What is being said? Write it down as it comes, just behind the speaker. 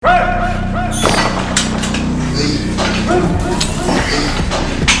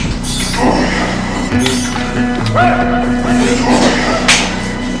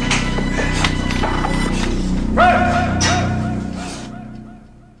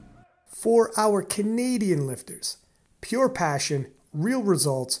For our Canadian lifters, pure passion, real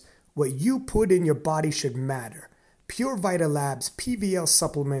results, what you put in your body should matter. Pure Vita Labs PVL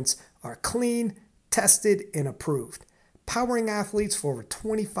supplements are clean, tested, and approved, powering athletes for over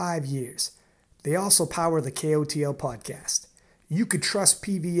 25 years. They also power the KOTL podcast. You could trust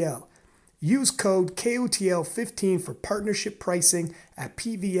PVL. Use code KOTL15 for partnership pricing at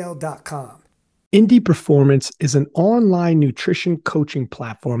PVL.com. Indie Performance is an online nutrition coaching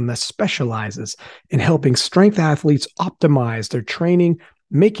platform that specializes in helping strength athletes optimize their training,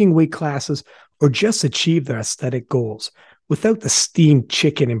 making weight classes, or just achieve their aesthetic goals without the steamed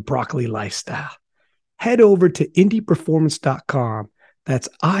chicken and broccoli lifestyle. Head over to indieperformance.com. That's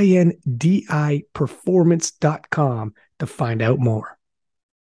INDI performance.com to find out more.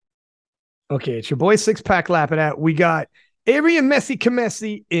 Okay, it's your boy Six Pack lapping out. We got Arian Messi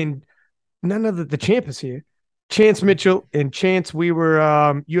Kamesi in none other the champ is here. Chance Mitchell. And Chance, we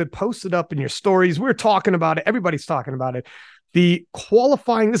were you had posted up in your stories. We were talking about it. Everybody's talking about it. The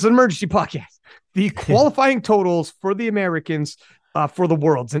qualifying, this is an emergency podcast. The qualifying totals for the Americans for the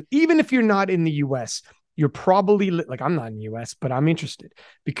Worlds. And even if you're not in the US, you're probably like, I'm not in the US, but I'm interested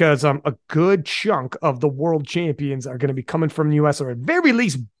because a good chunk of the world champions are going to be coming from the US, or at very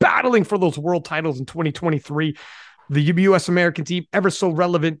least battling for those world titles in 2023. The US American team, ever so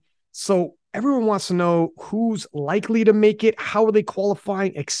relevant. So everyone wants to know who's likely to make it, how are they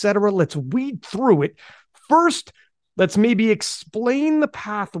qualifying, etc. Let's weed through it. First, let's maybe explain the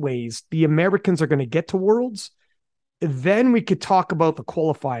pathways the Americans are going to get to Worlds. Then we could talk about the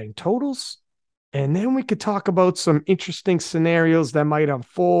qualifying totals. And then we could talk about some interesting scenarios that might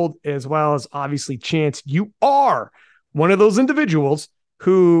unfold, as well as obviously Chance. You are one of those individuals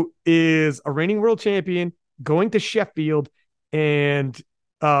who is a reigning world champion going to Sheffield. And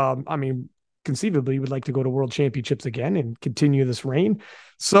conceivably would like to go to world championships again and continue this reign.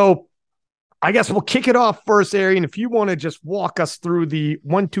 So I guess we'll kick it off first, Arian, if you want to just walk us through the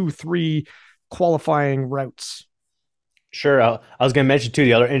 1, 2, 3 qualifying routes. Sure. I was going to mention too,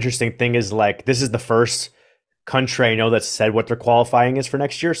 the other interesting thing is like, this is the first country I know that said what their qualifying is for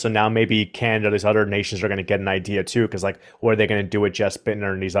next year. So now maybe Canada, these other nations are going to get an idea too. Cause like, what are they going to do with Jess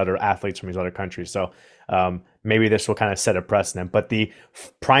Bittner and these other athletes from these other countries? So maybe this will kind of set a precedent, but the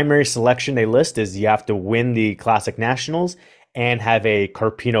primary selection they list is you have to win the Classic Nationals and have a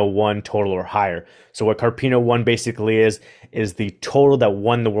Carpino 1 total or higher. So what Carpino 1 basically is the total that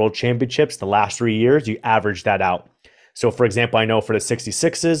won the world championships the last 3 years. You average that out. So for example, I know for the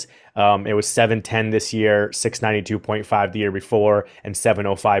 66s, it was 710 this year, 692.5 the year before, and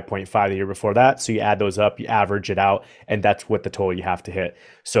 705.5 the year before that. So you add those up, you average it out, and that's what the total you have to hit.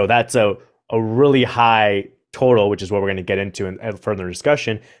 So that's a really high total, which is what we're going to get into in further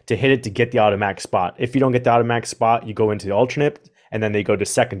discussion, to hit it to get the automatic spot. If you don't get the automatic spot, you go into the alternate, and then they go to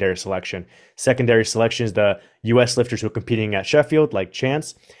secondary selection. Secondary selection is the U.S. lifters who are competing at Sheffield, like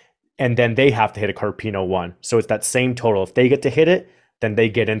Chance, and then they have to hit a Carpino 1. So it's that same total. If they get to hit it, then they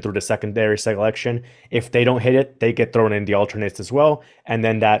get in through the secondary selection. If they don't hit it, they get thrown in the alternates as well. And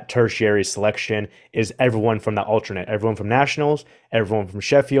then that tertiary selection is everyone from the alternate, everyone from Nationals, everyone from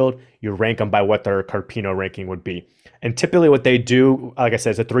Sheffield. You rank them by what their Carpino ranking would be. And typically what they do, like I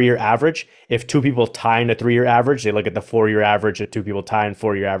said, is a 3-year average. If 2 people tie in a 3-year average, they look at the 4-year average. If 2 people tie in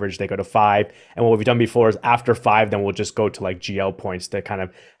 4-year average, they go to 5. And what we've done before is after 5, then we'll just go to like GL points to kind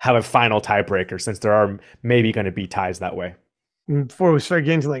of have a final tiebreaker, since there are maybe going to be ties that way. Before we start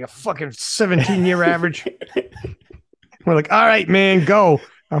getting to like a fucking 17-year average, we're like, all right, man, go.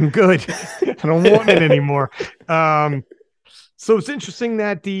 I'm good. I don't want it anymore. So it's interesting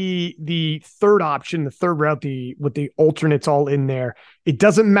that the third option, the third route, with the alternates all in there, it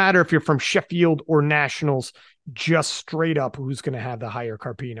doesn't matter if you're from Sheffield or Nationals, just straight up who's going to have the higher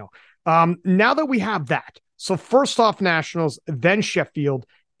Carpino. Now that we have that, so first off Nationals, then Sheffield,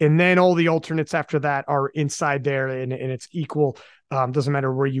 and then all the alternates after that are inside there, and it's equal. Doesn't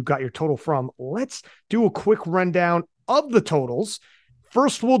matter where you got your total from. Let's do a quick rundown of the totals.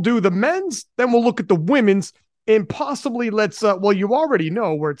 First, we'll do the men's, then we'll look at the women's, and possibly let's, you already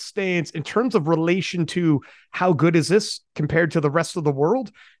know where it stands in terms of relation to how good is this compared to the rest of the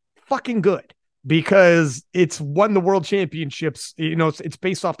world. Fucking good, because it's won the world championships. You know, it's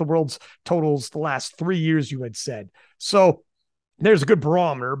based off the world's totals the last 3 years, you had said. So there's a good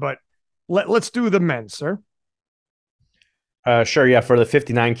barometer, but let's do the men's, sir. Sure. Yeah. For the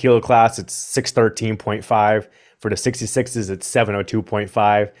 59 kilo class, it's 613.5. For the 66s, it's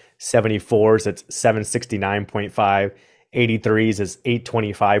 702.5. 74s, it's 769.5. 83s is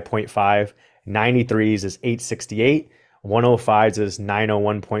 825.5. 93s is 868. 105s is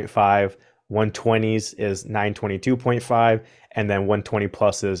 901.5. 120s is 922.5. and then 120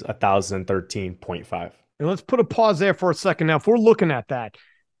 plus is 1,013.5. And let's put a pause there for a second. Now, if we're looking at that,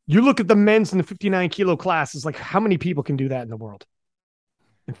 you look at the men's in the 59 kilo class, it's like how many people can do that in the world?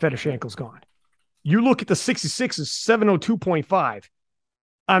 And Fedoshenko's gone. You look at the 66 is 702.5.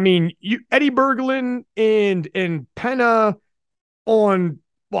 I mean, Eddie Berglund and Penna on,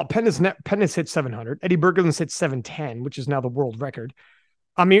 well, Penna's hit 700. Eddie Berglund's hit 710, which is now the world record.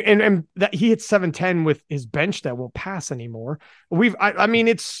 I mean, and that he hit 710 with his bench that won't pass anymore. I mean,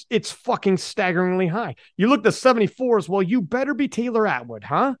 it's fucking staggeringly high. You look at the 74s, well, you better be Taylor Atwood,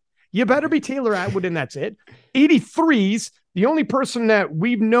 huh? You better be Taylor Atwood, and that's it. 83s, the only person that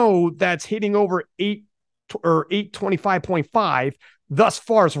we know that's hitting over 825.5 thus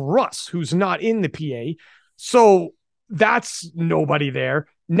far is Russ, who's not in the PA. So that's nobody there.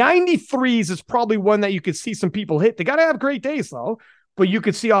 93s is probably one that you could see some people hit. They got to have great days, though. But you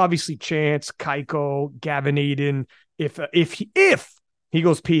could see, obviously, Chance, Keiko, Gavin Aiden. If he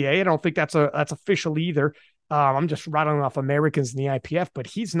goes PA, I don't think that's official either. I'm just rattling off Americans in the IPF, but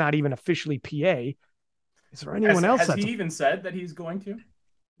he's not even officially PA. Is there anyone else? Has he even said that he's going to?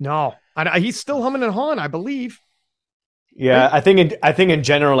 No, he's still humming and hawing, I believe. Yeah, I think in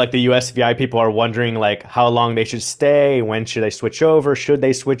general, like the USVI people are wondering like how long they should stay, when should they switch over, should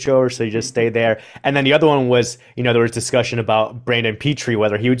they switch over, so you just stay there. And then the other one was, there was discussion about Brandon Petrie,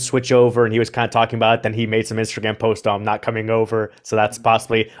 whether he would switch over, and he was kind of talking about it. Then he made some Instagram post on not coming over, so that's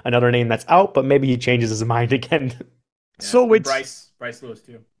possibly another name that's out, but maybe he changes his mind again. Yeah, so it's Bryce Lewis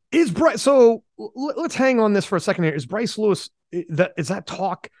too. Is Bryce? So let's hang on this for a second here. Is Bryce Lewis? Is that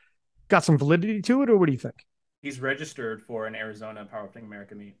talk got some validity to it, or what do you think? He's registered for an Arizona Powerlifting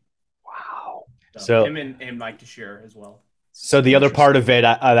America meet. Wow. So him and Mike Teixeira as well. So the other part of it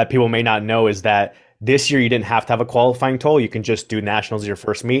that people may not know is that this year you didn't have to have a qualifying total. You can just do nationals as your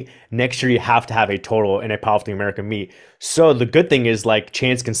first meet. Next year you have to have a total in a Powerlifting America meet. So the good thing is like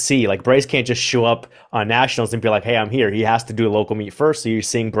Chance can see, like Bryce can't just show up on nationals and be like, hey, I'm here. He has to do a local meet first. So you're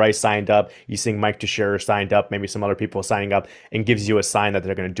seeing Bryce signed up. You're seeing Mike Teixeira signed up, maybe some other people signing up, and gives you a sign that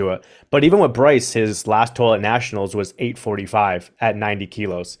they're going to do it. But even with Bryce, his last total at nationals was 845 at 90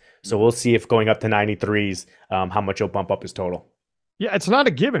 kilos. So we'll see if going up to 93s, how much he'll bump up his total. Yeah, it's not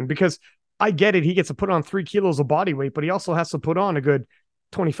a given because I get it. He gets to put on 3 kilos of body weight, but he also has to put on a good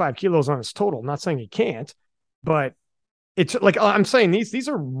 25 kilos on his total. I'm not saying he can't, but it's like I'm saying these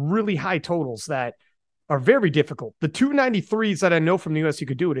are really high totals that are very difficult. The 293s that I know from the US you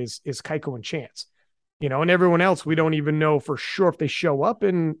could do it is Keiko and Chance, and everyone else we don't even know for sure if they show up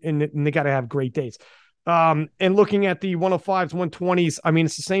and they got to have great days. And looking at the 105s, 120s, I mean,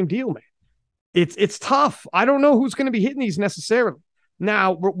 it's the same deal, man. It's tough. I don't know who's going to be hitting these necessarily.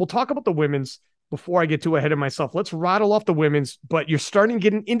 Now, we'll talk about the women's before I get too ahead of myself. Let's rattle off the women's, but you're starting to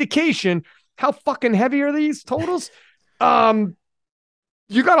get an indication how fucking heavy are these totals. You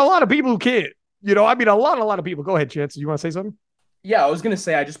got a lot of people who can't, I mean, a lot of people. Go ahead, Chance. You want to say something? Yeah, I was going to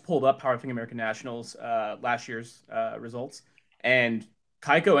say I just pulled up Powerlifting American Nationals last year's results, and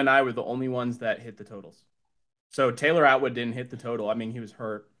Keiko and I were the only ones that hit the totals. So Taylor Atwood didn't hit the total. I mean, he was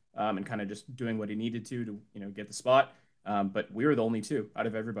hurt and kind of just doing what he needed to get the spot. But we were the only two out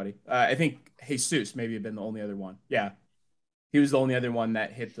of everybody. I think Jesus maybe had been the only other one. Yeah. He was the only other one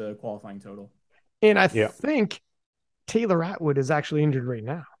that hit the qualifying total. And I think Taylor Atwood is actually injured right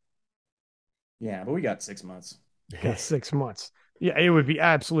now. Yeah, but we got 6 months. Got 6 months. Yeah, it would be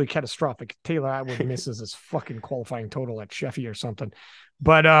absolutely catastrophic. Taylor Atwood misses his fucking qualifying total at Sheffield or something.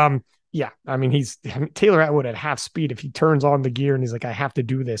 But yeah, I mean, Taylor Atwood at half speed. If he turns on the gear and he's like, I have to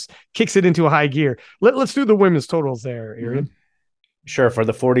do this, kicks it into a high gear. Let's do the women's totals there, Arian. Sure. For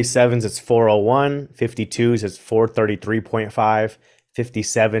the 47s, it's 401. 52s, it's 433.5.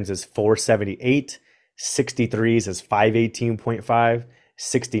 57s is 478. 63s is 518.5.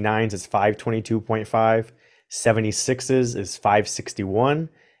 69s is 522.5. 76s is 561.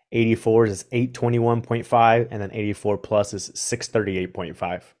 84s is 821.5. And then 84 plus is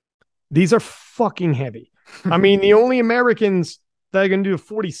 638.5. These are fucking heavy. I mean, the only Americans that are going to do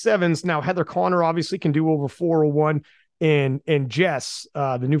 47s now, Heather Connor obviously can do over 401, and Jess,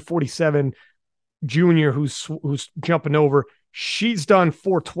 the new 47 junior who's jumping over, she's done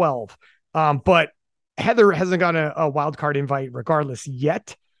 412. But Heather hasn't got a wild card invite regardless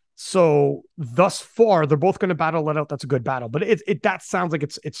yet. So thus far, they're both going to battle it out. That's a good battle, but that sounds like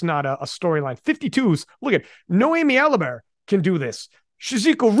it's not a storyline. 52s. Look at Noemi Alibert can do this.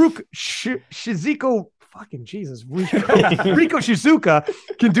 Riko Shizuka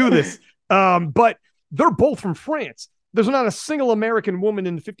can do this. But they're both from France. There's not a single American woman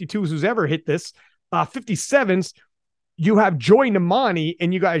in the 52s who's ever hit this. 57s, you have Joy Namani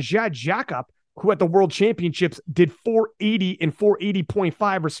and you got Jad Jakob. who at the World Championships did 480 and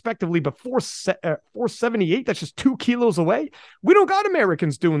 480.5 respectively, but 478, that's just 2 kilos away. We don't got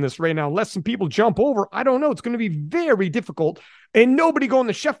Americans doing this right now unless some people jump over. I don't know. It's going to be very difficult. And nobody going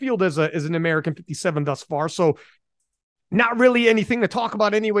to Sheffield as an American 57 thus far. So not really anything to talk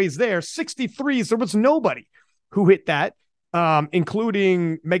about anyways there. 63s, there was nobody who hit that,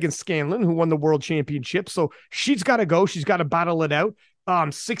 including Megan Scanlon, who won the World Championship. So she's got to go. She's got to battle it out.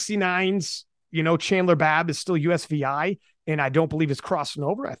 69s, Chandler Babb is still USVI, and I don't believe it's crossing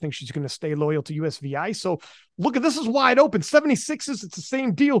over. I think she's going to stay loyal to USVI. So look at this is wide open. 76s, it's the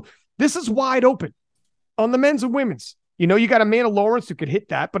same deal. This is wide open on the men's and women's. You got Amanda Lawrence who could hit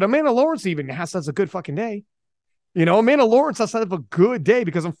that, but Amanda Lawrence even has a good fucking day. Amanda Lawrence has to have a good day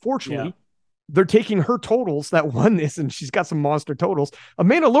because unfortunately they're taking her totals that won this, and she's got some monster totals.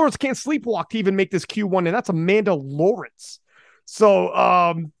 Amanda Lawrence can't sleepwalk to even make this Q1, and that's Amanda Lawrence. So,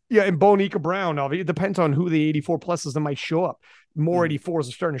 and Bonica Brown, it depends on who the 84 pluses that might show up. More 84s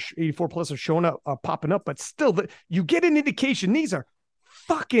are starting to 84 plus are showing up, popping up, but still, you get an indication these are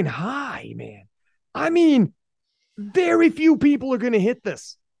fucking high, man. I mean, very few people are going to hit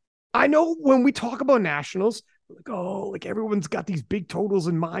this. I know when we talk about nationals, like everyone's got these big totals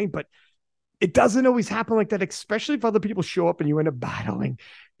in mind, but it doesn't always happen like that, especially if other people show up and you end up battling.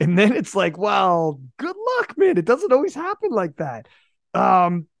 And then it's like, well, good luck, man. It doesn't always happen like that.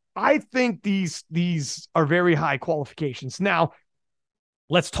 I think these are very high qualifications. Now,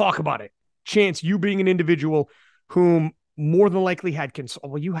 let's talk about it. Chance, you being an individual whom more than likely had concern.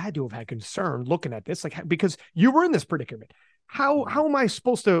 Well, you had to have had concern looking at this, like, because you were in this predicament. How am I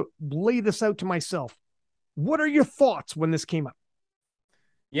supposed to lay this out to myself? What are your thoughts when this came up?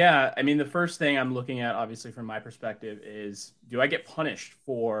 Yeah, I mean, the first thing I'm looking at, obviously, from my perspective, is do I get punished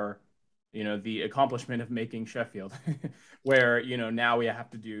for, the accomplishment of making Sheffield, where, now we have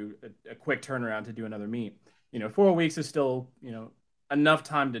to do a quick turnaround to do another meet. 4 weeks is still, enough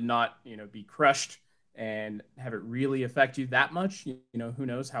time to not, be crushed and have it really affect you that much. Who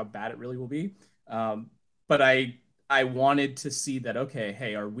knows how bad it really will be. But I wanted to see that, okay,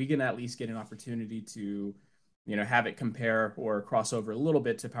 hey, are we going to at least get an opportunity to have it compare or cross over a little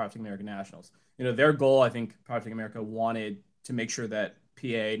bit to Powerlifting American Nationals. Their goal, I think Powerlifting America wanted to make sure that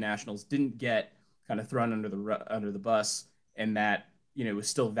PA Nationals didn't get kind of thrown under the bus, and that it was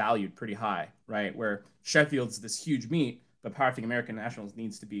still valued pretty high, right? Where Sheffield's this huge meet, but Powerlifting American Nationals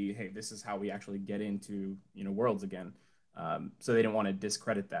needs to be, hey, this is how we actually get into Worlds again. So they didn't want to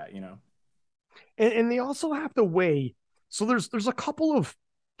discredit that, And they also have to weigh. So there's a couple of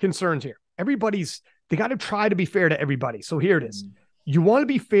concerns here. They got to try to be fair to everybody. So here it is. You want to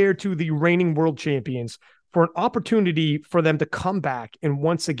be fair to the reigning world champions for an opportunity for them to come back and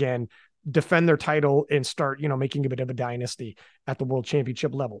once again defend their title and start, making a bit of a dynasty at the world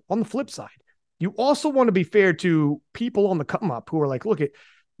championship level. On the flip side, you also want to be fair to people on the come up who are like, look,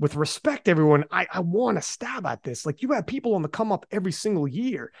 with respect, everyone, I want to stab at this. Like, you have people on the come up every single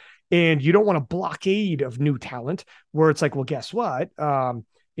year, and you don't want a blockade of new talent where it's like, well, guess what?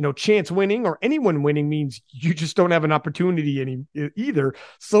 Chance winning or anyone winning means you just don't have an opportunity either.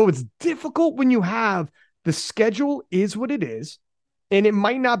 So it's difficult when you have the schedule is what it is, and it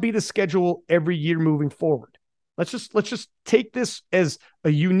might not be the schedule every year moving forward. Let's just take this as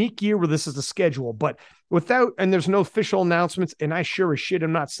a unique year where this is the schedule, but and there's no official announcements, and I sure as shit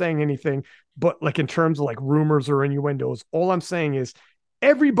am not saying anything, but like in terms of like rumors or innuendos, all I'm saying is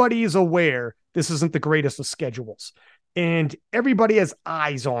everybody is aware this isn't the greatest of schedules. And everybody has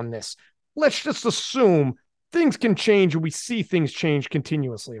eyes on this. Let's just assume things can change, and we see things change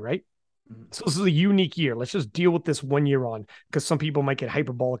continuously, right? Mm-hmm. So this is a unique year. Let's just deal with this 1 year on, because some people might get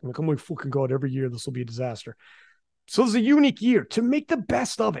hyperbolic and like, oh my fucking God, every year this will be a disaster. So this is a unique year to make the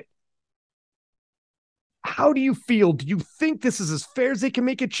best of it. How do you feel? Do you think this is as fair as they can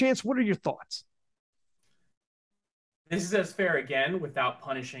make a chance? What are your thoughts? This is as fair again without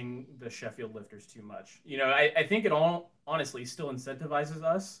punishing the Sheffield lifters too much. I think it all honestly still incentivizes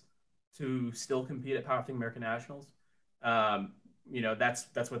us to still compete at Powerlifting American Nationals.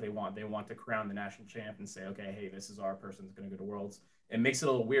 That's what they want. They want to crown the national champ and say, okay, hey, this is our person that's going to go to Worlds. It makes it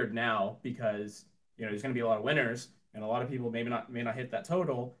a little weird now because there's going to be a lot of winners, and a lot of people may not hit that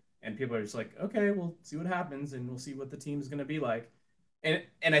total, and people are just like, okay, we'll see what happens, and we'll see what the team is going to be like.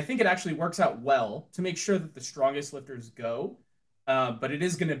 And I think it actually works out well to make sure that the strongest lifters go. But it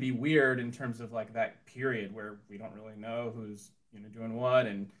is going to be weird in terms of like that period where we don't really know who's doing what.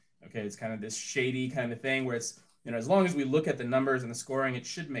 And okay, it's kind of this shady kind of thing where it's, as long as we look at the numbers and the scoring, it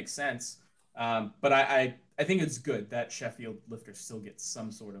should make sense. But I think it's good that Sheffield lifters still get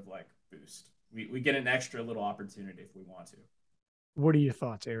some sort of like boost. We get an extra little opportunity if we want to. What are your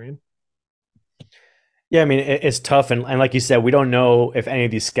thoughts, Arian? Yeah, I mean, it's tough. And like you said, we don't know if any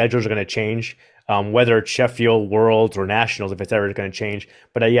of these schedules are going to change, whether it's Sheffield, Worlds, or Nationals, if it's ever going to change.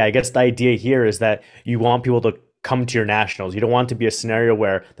 But yeah, I guess the idea here is that you want people to come to your Nationals. You don't want it to be a scenario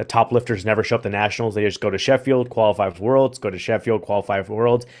where the top lifters never show up to Nationals. They just go to Sheffield, qualify for Worlds, go to Sheffield, qualify for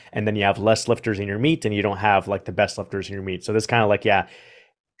Worlds, and then you have less lifters in your meet and you don't have like the best lifters in your meet. So this kind of like, yeah,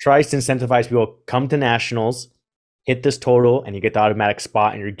 tries to incentivize people come to nationals, hit this total, and you get the automatic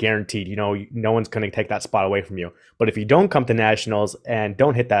spot, and you're guaranteed. You know, no one's going to take that spot away from you. But if you don't come to nationals and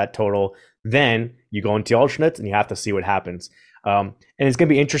don't hit that total, then you go into alternates, and you have to see what happens. And it's going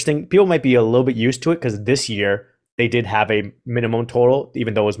to be interesting. People might be a little bit used to it because this year they did have a minimum total,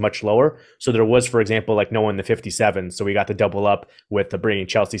 even though it was much lower. So there was, for example, like no one in the 57. So we got to double up with the bringing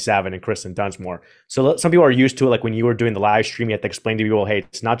Chelsea Savin and Kristen Dunsmore. So some people are used to it. Like when you were doing the live stream, you have to explain to people, hey,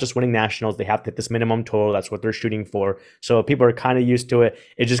 it's not just winning nationals. They have to hit this minimum total. That's what they're shooting for. So people are kind of used to it.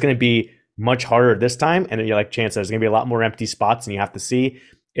 It's just going to be much harder this time. And you're like Chance, there's going to be a lot more empty spots and you have to see.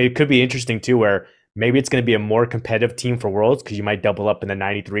 It could be interesting too, where maybe it's going to be a more competitive team for Worlds because you might double up in the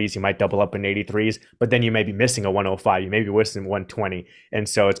 93s, you might double up in 83s, but then you may be missing a 105, you may be missing 120. And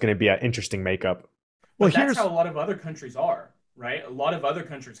so it's going to be an interesting makeup. Well, that's how a lot of other countries are, right? A lot of other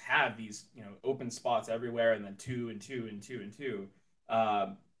countries have these, open spots everywhere and then 2 and 2 and 2 and 2.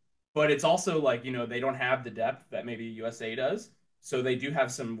 But it's also like, they don't have the depth that maybe USA does. So they do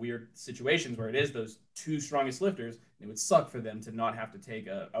have some weird situations where it is those 2 strongest lifters. It would suck for them to not have to take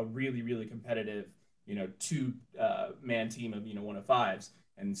a really, really competitive, 2-man team of, 105s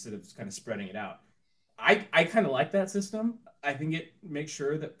instead of kind of spreading it out. I kind of like that system. I think it makes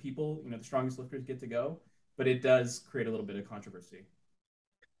sure that people, the strongest lifters get to go, but it does create a little bit of controversy.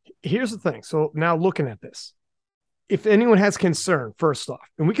 Here's the thing. So now looking at this, if anyone has concern, first off,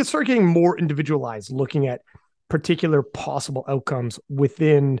 and we can start getting more individualized, looking at particular possible outcomes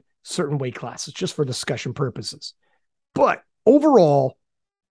within certain weight classes, just for discussion purposes. But overall,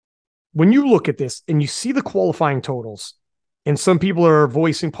 when you look at this and you see the qualifying totals, and some people are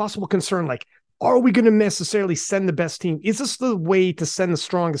voicing possible concern, like, are we going to necessarily send the best team? Is this the way to send the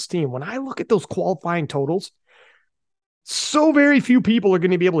strongest team? When I look at those qualifying totals, so very few people are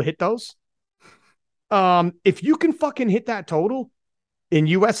going to be able to hit those. If you can fucking hit that total and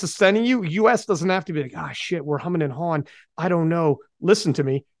US is sending you, US doesn't have to be like, shit, we're humming and hawing. I don't know. Listen to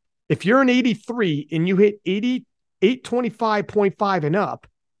me. If you're an 83 and you hit 825.5 and up,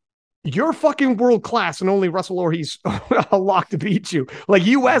 you're fucking world class, and only Russell Orh's a lock to beat you. Like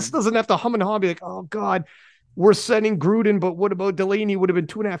US doesn't have to hum and haw and be like, oh God, we're sending Gruden, but what about Delaney would have been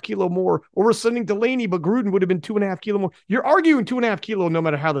 2.5 kilo more? Or we're sending Delaney, but Gruden would have been 2.5 kilo more. You're arguing 2.5 kilo no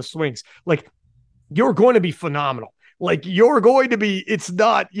matter how this swings. Like, you're going to be phenomenal. Like, you're going to be, it's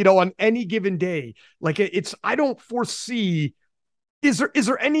not, on any given day. Like, I don't foresee, is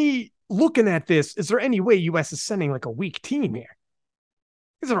there any, looking at this, is there any way US is sending like a weak team here?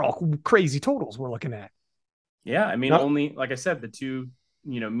 These are all crazy totals we're looking at. Yeah, I mean, only, like I said, the 2,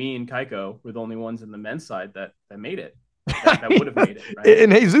 me and Kaiko were the only ones in the men's side that made it. That would have made it, right?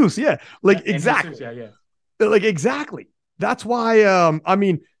 And Jesus, yeah. Like, yeah, exactly. Jesus, yeah. Like, exactly. That's why, I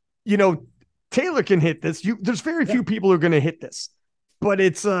mean, Taylor can hit this. There's very few people who are going to hit this, but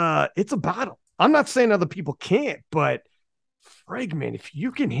it's a battle. I'm not saying other people can't, but frig, man, if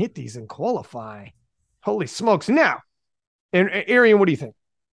you can hit these and qualify, holy smokes. Now, and Arian, what do you think?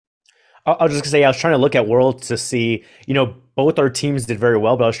 I was just gonna say, I was trying to look at Worlds to see, both our teams did very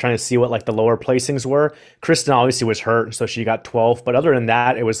well, but I was trying to see what like the lower placings were. Kristen obviously was hurt, so she got 12th. But other than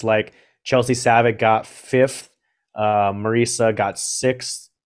that, it was like Chelsea Savic got 5th, Marisa got 6th,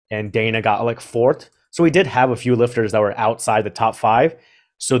 and Dana got like 4th. So we did have a few lifters that were outside the top 5.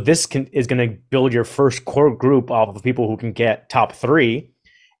 So this is going to build your first core group off of people who can get top 3.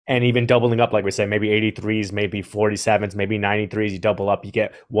 And even doubling up, like we said, maybe 83s, maybe 47s, maybe 93s, you double up, you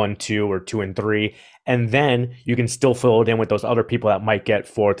get 1, 2, or 2 and 3. And then you can still fill it in with those other people that might get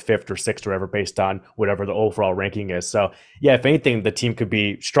 4th, 5th, or 6th, or whatever, based on whatever the overall ranking is. So yeah, if anything, the team could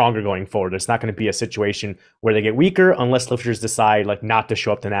be stronger going forward. It's not going to be a situation where they get weaker unless lifters decide like not to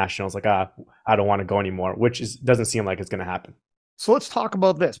show up to nationals, like, I don't want to go anymore, which doesn't seem like it's going to happen. So let's talk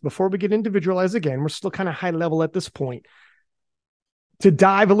about this. Before we get individualized again, we're still kind of high level at this point. To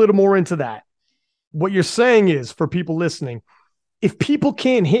dive a little more into that, what you're saying is, for people listening, if people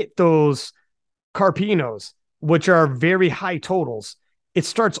can't hit those Carpinos, which are very high totals, it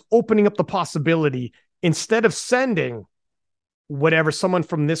starts opening up the possibility, instead of sending someone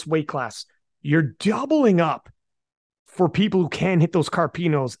from this weight class, you're doubling up for people who can hit those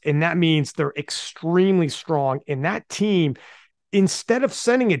Carpinos. And that means they're extremely strong. And that team, instead of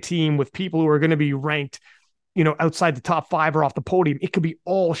sending a team with people who are going to be ranked outside the top 5 or off the podium, it could be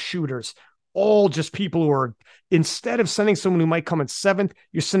all shooters, all just people who are, instead of sending someone who might come in seventh,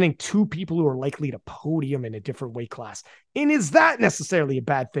 you're sending two people who are likely to podium in a different weight class. And is that necessarily a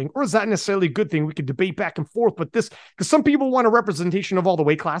bad thing, or is that necessarily a good thing? We could debate back and forth, but this, because some people want a representation of all the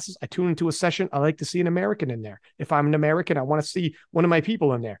weight classes. I tune into a session, I like to see an American in there. If I'm an American, I want to see one of my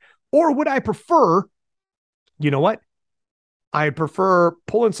people in there. Or would I prefer, you know what? I prefer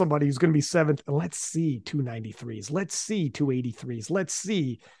pulling somebody who's going to be seventh, and let's see 293s. Let's see 283s. Let's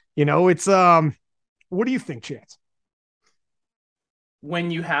see, it's, what do you think, Chance?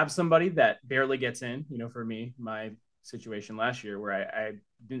 When you have somebody that barely gets in, for me, my situation last year where I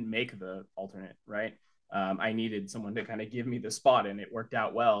didn't make the alternate, right? I needed someone to kind of give me the spot, and it worked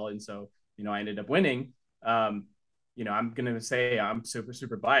out well. And so, I ended up winning. I'm going to say I'm super,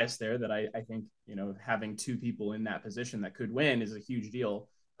 super biased there, that I think, having two people in that position that could win is a huge deal.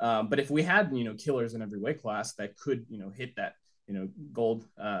 But if we had, killers in every weight class that could, hit that, gold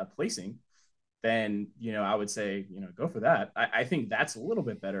placing, then, I would say, go for that. I think that's a little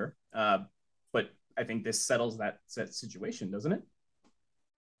bit better. But I think this settles that situation, doesn't it?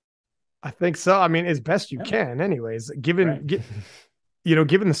 I think so. I mean, as best you can anyways, given the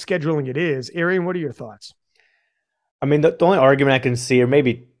scheduling it is. Arian, what are your thoughts? I mean, the only argument I can see, or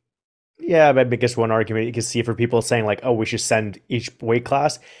maybe, I guess one argument you can see for people saying like, oh, we should send each weight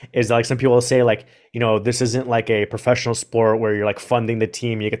class is like some people say like, this isn't like a professional sport where you're like funding the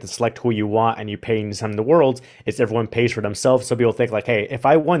team, you get to select who you want and you pay them the world. It's everyone pays for themselves. So people think like, hey, if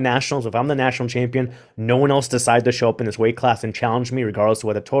I won nationals, if I'm the national champion, no one else decides to show up in this weight class and challenge me regardless of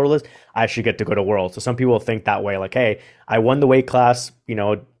what the total is, I should get to go to world. So some people think that way, like, hey, I won the weight class,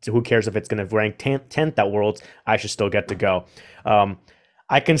 who cares if it's going to rank 10th at worlds, I should still get to go.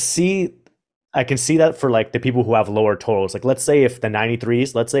 I can see that for like the people who have lower totals. Like let's say if the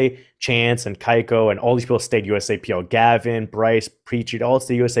 93s, let's say Chance and Kaiko and all these people stayed USAPL, Gavin, Bryce, Preachy, all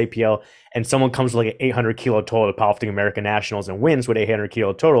stay USAPL, and someone comes with like an 800 kilo total to powerlifting American Nationals and wins with 800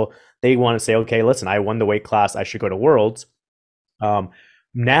 kilo total, they want to say, okay, listen, I won the weight class, I should go to worlds.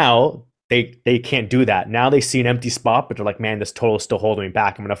 Now they can't do that. Now they see an empty spot, but they're like, man, this total is still holding me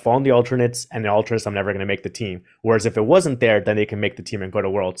back. I'm going to fall in the alternates, and the alternates, I'm never going to make the team. Whereas if it wasn't there, then they can make the team and go to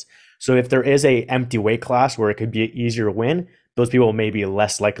worlds. So if there is a empty weight class where it could be an easier win, those people may be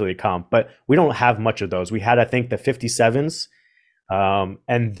less likely to come. But we don't have much of those. We had, I think, the 57s.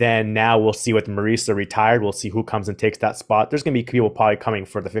 And then now we'll see with Marisa retired. We'll see who comes and takes that spot. There's going to be people probably coming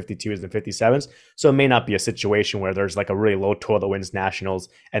for the 52s and 57s. So it may not be a situation where there's like a really low total that wins nationals.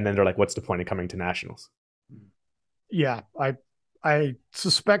 And then they're like, what's the point of coming to nationals? Yeah. I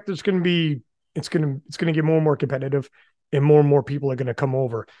suspect it's going to get more and more competitive, and more people are going to come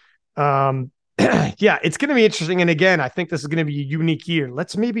over. Yeah, it's going to be interesting. And again, I think this is going to be a unique year.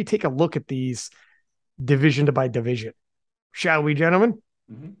 Let's maybe take a look at these division by division. Shall we, gentlemen?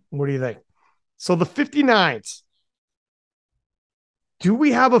 Mm-hmm. What do you think? So the 59s. Do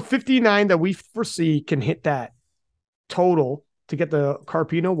we have a 59 that we foresee can hit that total to get the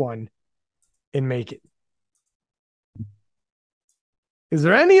Carpino one and make it? Is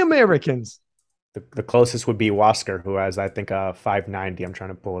there any Americans? The closest would be Wasker, who has, I think, 590. I'm trying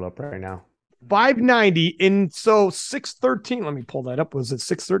to pull it up right now. 590. And so 613. Let me pull that up. Was it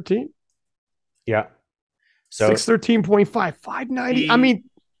 613? Yeah. So 613.5, 590. I mean,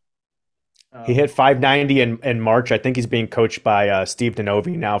 he hit 590 in March. I think he's being coached by Steve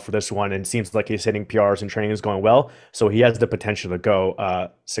Denovi now for this one, and it seems like he's hitting PRs and training is going well. So he has the potential to go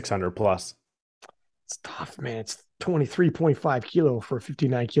 600 plus. It's tough, man. It's 23.5 kilo for a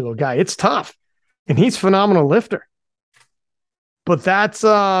 59 kilo guy. It's tough, and he's a phenomenal lifter. But that's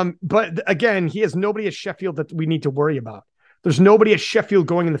but again, he has nobody at Sheffield that we need to worry about. There's nobody at Sheffield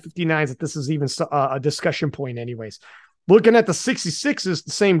going in the 59s that this is even a discussion point anyways. Looking at the 66s,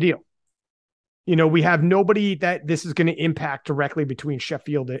 the same deal. We have nobody that this is going to impact directly between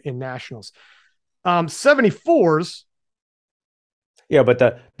Sheffield and Nationals. 74s. Yeah, but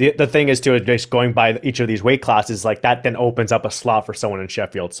the thing is too, just going by each of these weight classes, like that then opens up a slot for someone in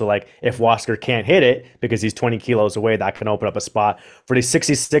Sheffield. So like if Wasker can't hit it because he's 20 kilos away, that can open up a spot. For these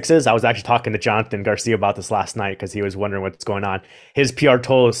 66s, I was actually talking to Jonathan Garcia about this last night because he was wondering what's going on. His PR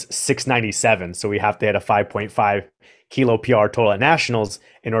total is 697, so we have to hit a 5.5 kilo PR total at Nationals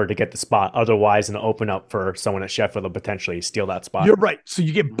in order to get the spot. Otherwise, it'll open up for someone at Sheffield to potentially steal that spot. You're right. So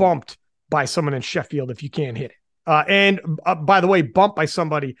you get bumped by someone in Sheffield if you can't hit it. And by the way, bumped by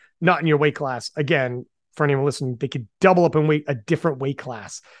somebody not in your weight class. Again, for anyone listening, they could double up and weight a different weight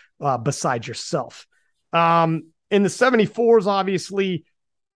class besides yourself. In the 74s, obviously,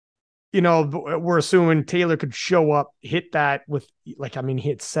 we're assuming Taylor could show up, hit that with he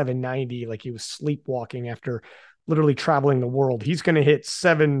hit 790, like he was sleepwalking after literally traveling the world. He's going to hit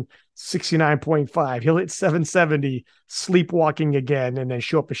 769.5. He'll hit 770 sleepwalking again and then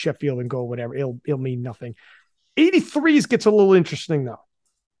show up to Sheffield and go whatever. It'll mean nothing. 83s gets a little interesting though.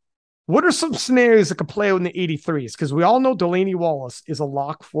 What are some scenarios that could play out in the 83s? Because we all know Delaney Wallace is a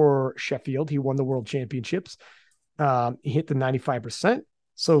lock for Sheffield. He won the world championships. He hit the 95%.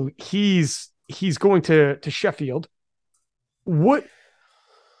 So he's going to Sheffield. What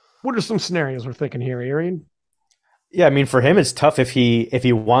are some scenarios we're thinking here, Arian? Yeah, I mean, for him, it's tough if he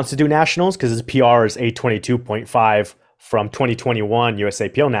wants to do nationals because his PR is 822.5 from 2021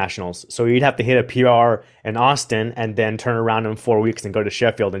 USAPL Nationals. So he'd have to hit a PR in Austin and then turn around in 4 weeks and go to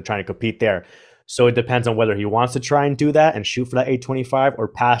Sheffield and try to compete there. So it depends on whether he wants to try and do that and shoot for that 825 or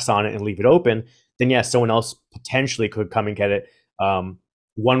pass on it and leave it open. Then, yeah, someone else potentially could come and get it.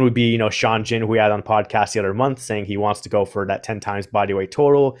 One would be, Sean Jin, who we had on the podcast the other month, saying he wants to go for that 10 times bodyweight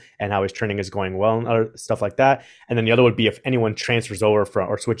total and how his training is going well and other stuff like that. And then the other would be if anyone transfers over from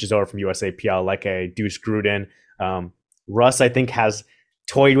or switches over from USAPL, like a Deuce Gruden. Russ, I think, has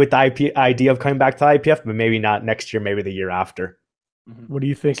toyed with the idea of coming back to IPF, but maybe not next year, maybe the year after. What do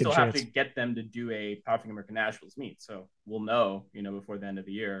you think? We still have to get them to do a Powerlifting American Nationals meet, so we'll know, before the end of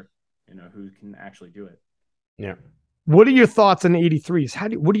the year, who can actually do it. Yeah. What are your thoughts on the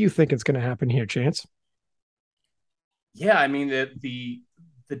 83s? What do you think is going to happen here, Chance? Yeah, I mean, the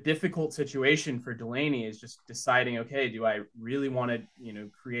difficult situation for Delaney is just deciding, okay, do I really want to,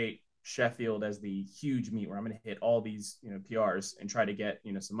 create Sheffield as the huge meet where I'm going to hit all these, PRs and try to get,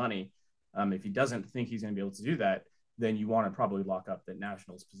 some money. If he doesn't think he's going to be able to do that, then you want to probably lock up the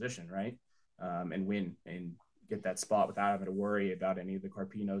nationals position, right? And win and get that spot without having to worry about any of the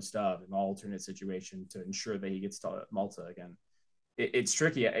Carpino stuff and the alternate situation to ensure that he gets to Malta again. It's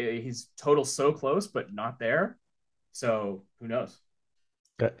tricky. He's total so close, but not there. So who knows?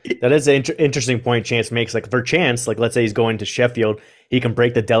 That is an interesting point Chance makes. Like for Chance, like let's say he's going to Sheffield, he can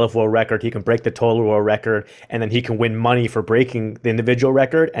break the Delft world record, he can break the total world record, and then he can win money for breaking the individual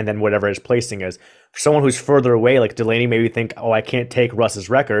record and then whatever his placing is. For someone who's further away, like Delaney, maybe think, oh, I can't take Russ's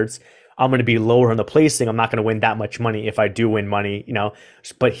records. I'm going to be lower in the placing. I'm not going to win that much money if I do win money,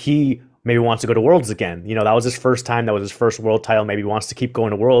 But he maybe wants to go to Worlds again. That was his first time. That was his first world title. Maybe he wants to keep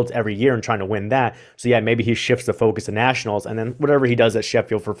going to Worlds every year and trying to win that. So yeah, maybe he shifts the focus to nationals, and then whatever he does at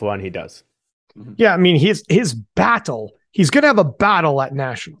Sheffield for fun, he does. Yeah, I mean, his battle, he's going to have a battle at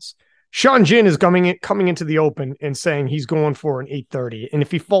nationals. Sean Jin is coming into the Open and saying he's going for an 830. And if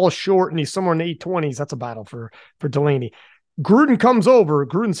he falls short and he's somewhere in the 820s, that's a battle for Delaney. Gruden comes over.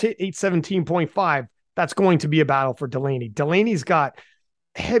 Gruden's hit 817.5. That's going to be a battle for Delaney. Delaney's got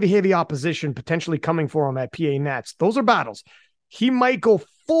heavy opposition potentially coming for him at PA Nats. Those are battles. He might go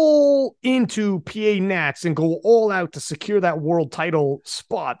full into PA Nats and go all out to secure that world title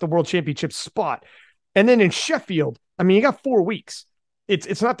spot, the world championship spot. And then in Sheffield, I mean, you got 4 weeks.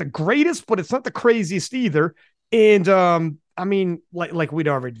 It's not the greatest, but it's not the craziest either. And I mean, like we'd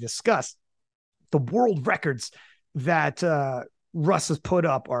already discussed, the world records that Russ has put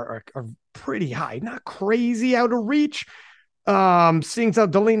up are pretty high, not crazy out of reach. Seeing how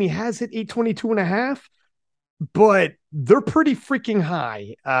Delaney has hit 822.5, but they're pretty freaking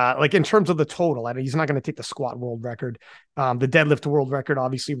high. Like in terms of the total, I mean, he's not going to take the squat world record. The deadlift world record,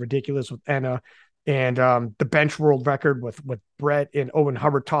 obviously ridiculous with Enna, and the bench world record with Brett and Owen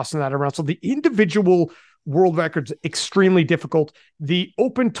Hubbard tossing that around. So the individual world records extremely difficult. The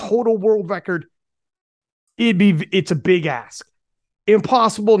open total world record, it's a big ask.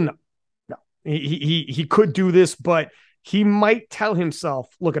 Impossible? No. He could do this, but he might tell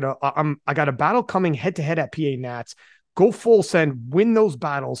himself, look, I got a battle coming head-to-head at PA Nats. Go full send, win those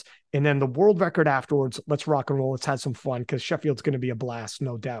battles, and then the world record afterwards. Let's rock and roll. Let's have some fun because Sheffield's going to be a blast,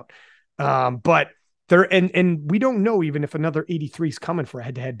 no doubt. But there, and we don't know even if another 83 is coming for a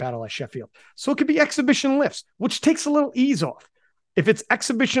head-to-head battle at Sheffield. So it could be exhibition lifts, which takes a little ease off. If it's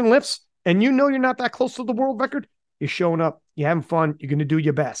exhibition lifts and you're not that close to the world record, you're showing up, you're having fun, you're going to do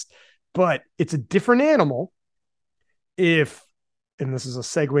your best. But it's a different animal if, and this is a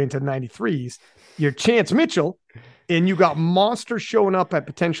segue into 93s, you're Chance Mitchell and you got monsters showing up at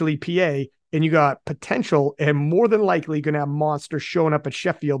potentially PA, and you got potential and more than likely going to have monsters showing up at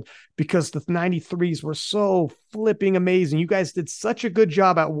Sheffield because the 93s were so flipping amazing. You guys did such a good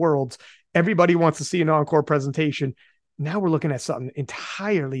job at Worlds. Everybody wants to see an encore presentation. Now we're looking at something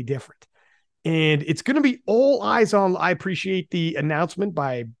entirely different. And it's going to be all eyes on. I appreciate the announcement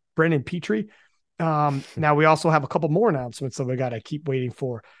by Brendan Petrie. Now we also have a couple more announcements that we got to keep waiting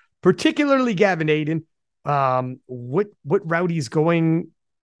for, particularly Gavin Aiden. What route he's going,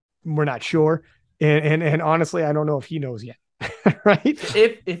 we're not sure. And honestly, I don't know if he knows yet. Right.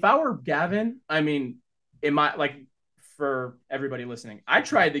 If I were Gavin, I mean, in my like for everybody listening, I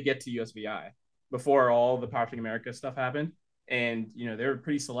tried to get to USVI before all the Powerlifting America stuff happened, and they were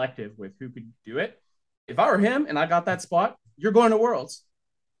pretty selective with who could do it. If I were him and I got that spot, you're going to Worlds.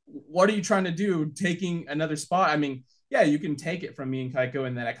 What are you trying to do taking another spot? I mean, yeah, you can take it from me and Kaiko,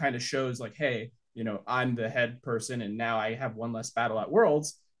 and then it kind of shows like, hey, I'm the head person, and now I have one less battle at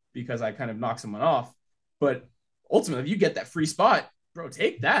Worlds because I kind of knock someone off. But ultimately, if you get that free spot, bro,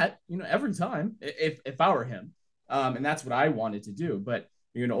 take that, every time if I were him. And that's what I wanted to do. But,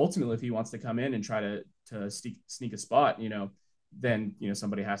 ultimately, if he wants to come in and try to sneak a spot, then,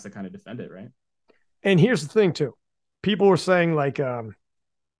 somebody has to kind of defend it, right? And here's the thing, too. People were saying, like,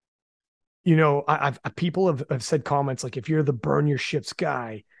 people have said comments like, if you're the burn your ships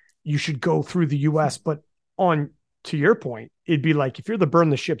guy, you should go through the US. But to your point, it'd be like, if you're the burn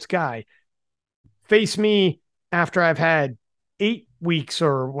the ships guy, face me after I've had 8 weeks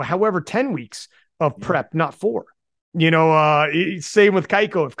or however 10 weeks of prep, not 4. Same with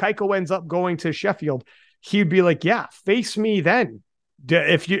Kaiko. If Kaiko ends up going to Sheffield, he'd be like, yeah, face me then.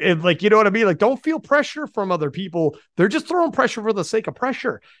 If you know what I mean? Like, don't feel pressure from other people. They're just throwing pressure for the sake of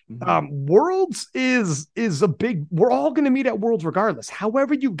pressure. Mm-hmm. Worlds is a big, we're all going to meet at Worlds regardless.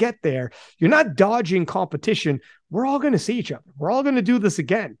 However you get there, you're not dodging competition. We're all going to see each other. We're all going to do this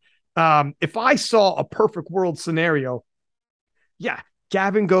again. If I saw a perfect world scenario, yeah,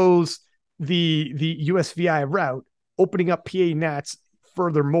 Gavin goes the USVI route, opening up PA Nats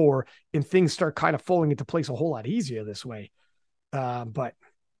furthermore, and things start kind of falling into place a whole lot easier this way. But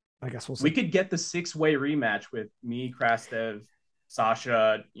I guess we'll see. We could get the 6-way rematch with me, Krastev,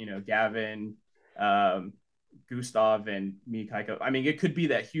 Sasha, Gavin, Gustav, and me, Kaiko. I mean, it could be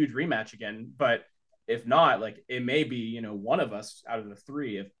that huge rematch again, but if not, like, it may be, one of us out of the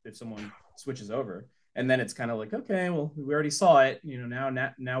 3 if someone switches over. And then it's kind of like, okay, well, we already saw it.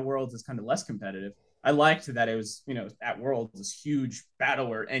 Now Worlds is kind of less competitive. I liked that it was, at Worlds, this huge battle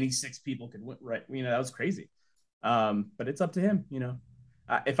where any 6 people could win, right? That was crazy. But it's up to him,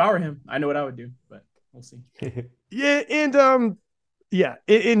 if I were him, I know what I would do, but we'll see. Yeah.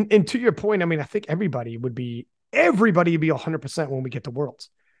 And, and to your point, I mean, I think everybody would be 100% when we get to Worlds,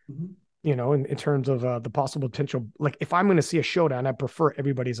 mm-hmm. In terms of the possible potential. Like, if I'm going to see a showdown, I prefer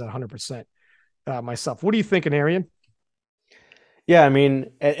everybody's at 100% myself. What are you thinking, Arian? Yeah, I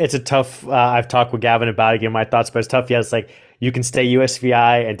mean, it's a tough, I've talked with Gavin about it, give my thoughts, but it's tough. Yeah, it's like you can stay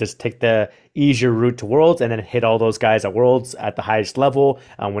USVI and just take the easier route to Worlds and then hit all those guys at Worlds at the highest level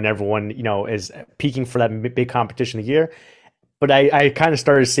when everyone, is peaking for that big competition of the year. But I kind of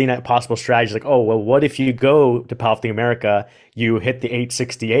started seeing that possible strategy, like, oh, well, what if you go to Powerlifting America, you hit the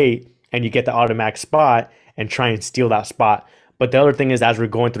 868 and you get the automatic spot and try and steal that spot. But the other thing is, as we're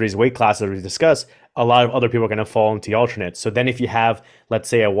going through these weight classes we discussed, a lot of other people are going to fall into the alternates. So then if you have, let's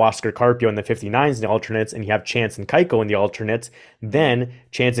say, a Wasker Carpio in the 59s in the alternates, and you have Chance and Kaiko in the alternates, then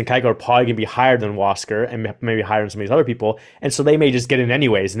Chance and Kaiko are probably going to be higher than Wasker and maybe higher than some of these other people. And so they may just get in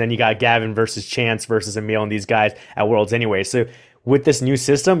anyways. And then you got Gavin versus Chance versus Emil and these guys at Worlds anyway. So with this new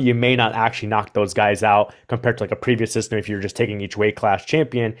system, you may not actually knock those guys out compared to like a previous system if you're just taking each weight class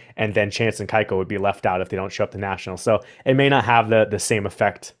champion, and then Chance and Kaiko would be left out if they don't show up to nationals. So it may not have the same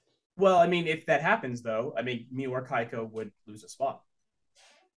effect. Well, I mean, if that happens, though, I mean, me or Kaiko would lose a spot.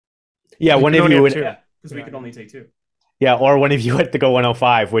 Yeah, one of you would. Yeah, because we could only take 2. Yeah, or one of you had to go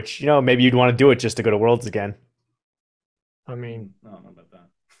 105, which, maybe you'd want to do it just to go to Worlds again. I mean, I don't know about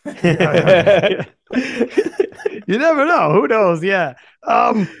that. You never know. Who knows? Yeah.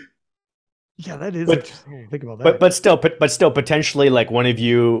 Yeah, that is interesting. Think about that. But still, potentially, like, one of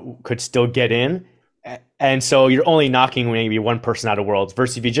you could still get in. And so you're only knocking maybe one person out of Worlds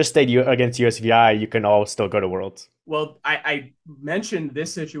versus if you just stayed against USVI, you can all still go to Worlds. Well, I mentioned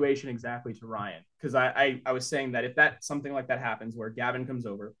this situation exactly to Ryan because I was saying that if something like that happens where Gavin comes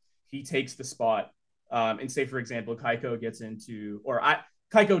over, he takes the spot, and say, for example, Kaiko gets into,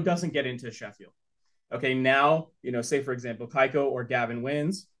 Kaiko doesn't get into Sheffield. Okay, now, say, for example, Kaiko or Gavin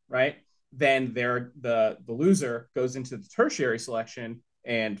wins, right? Then the loser goes into the tertiary selection.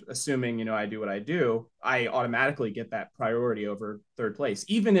 And assuming, I do what I do, I automatically get that priority over 3rd place,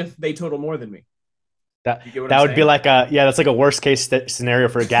 even if they total more than me. That would be like that's like a worst case scenario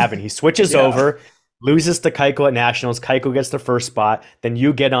for Gavin. He switches over, loses to Kaiko at nationals. Kaiko gets the 1st spot. Then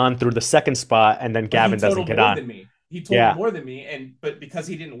you get on through the 2nd spot, and then Gavin doesn't get on. He totaled more than me, but because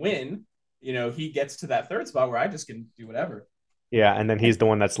he didn't win, he gets to that 3rd spot where I just can do whatever. Yeah, and then he's the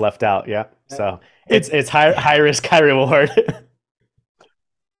one that's left out. Yeah, so it's high risk, high reward.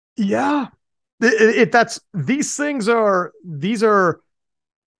 Yeah, that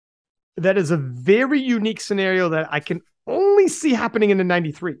is a very unique scenario that I can only see happening in the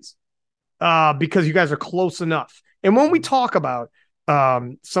 93s. because you guys are close enough. And when we talk about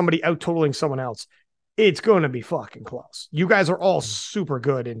somebody out totaling someone else, it's going to be fucking close. You guys are all super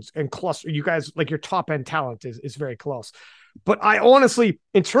good and cluster. You guys, like, your top end talent is very close. But I honestly,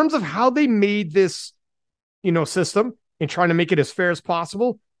 in terms of how they made this, system and trying to make it as fair as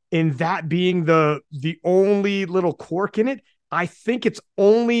possible, and that being the only little quirk in it, I think it's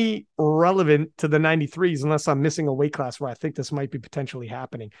only relevant to the 93s, unless I'm missing a weight class where I think this might be potentially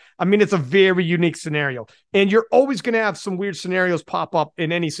happening. I mean, it's a very unique scenario, and you're always going to have some weird scenarios pop up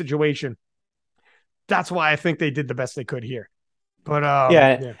in any situation. That's why I think they did the best they could here. But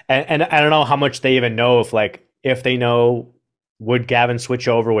yeah. And I don't know how much they even know if they know, would Gavin switch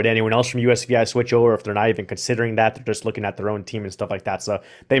over? Would anyone else from USVI switch over? If they're not even considering that, they're just looking at their own team and stuff like that. So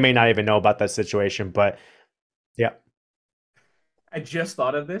they may not even know about that situation. But yeah. I just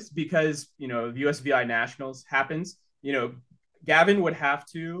thought of this because, the USVI Nationals happens. Gavin would have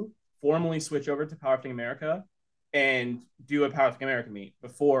to formally switch over to Powerlifting America and do a Powerlifting America meet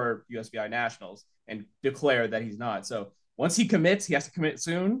before USVI Nationals and declare that he's not. So once he commits, he has to commit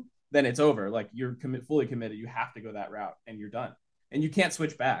soon. Then it's over. Like, you're fully committed. You have to go that route and you're done. And you can't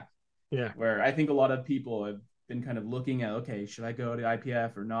switch back. Yeah. Where I think a lot of people have been kind of looking at, okay, should I go to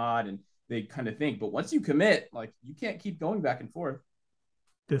IPF or not? And they kind of think, but once you commit, like, you can't keep going back and forth.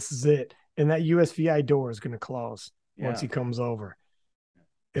 This is it. And that USVI door is going to close once he comes over.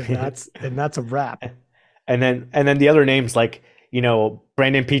 And that's a wrap. And then the other names, like,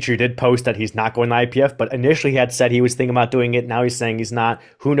 Brandon Petrie did post that he's not going to IPF, but initially he had said he was thinking about doing it. Now he's saying he's not.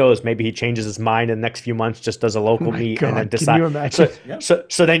 Who knows? Maybe he changes his mind in the next few months, just does a local meet and then decides. Can you imagine?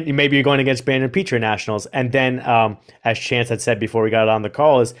 So then maybe you're going against Brandon Petrie Nationals. And then, as Chance had said before we got on the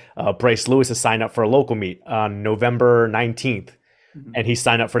call, is Bryce Lewis has signed up for a local meet on November 19th. Mm-hmm. And he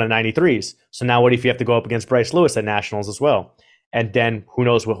signed up for the 93s. So now what if you have to go up against Bryce Lewis at Nationals as well? And then who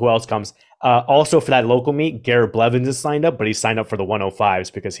knows who else comes. Also for that local meet, Garrett Blevins is signed up, but he's signed up for the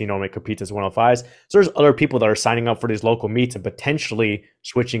 105s because he normally competes as 105s. So there's other people that are signing up for these local meets and potentially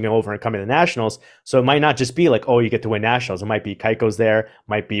switching over and coming to Nationals. So it might not just be like, oh, you get to win Nationals. It might be Kaiko's there,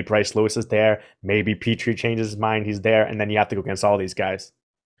 might be Bryce Lewis is there, maybe Petrie changes his mind, he's there, and then you have to go against all these guys.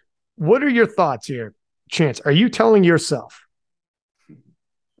 What are your thoughts here, Chance? Are you telling yourself,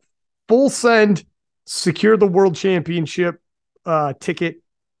 full send, secure the world championship ticket,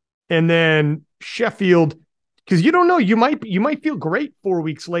 and then Sheffield, because you don't know, you might feel great 4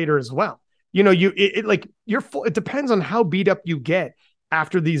 weeks later as well. It depends on how beat up you get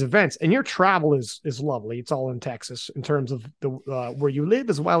after these events, and your travel is lovely. It's all in Texas in terms of the where you live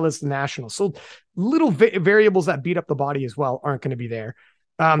as well as the Nationals. So little variables that beat up the body as well aren't going to be there.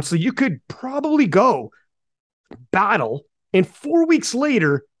 So you could probably go battle, and 4 weeks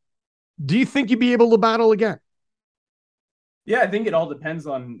later, do you think you'd be able to battle again? Yeah, I think it all depends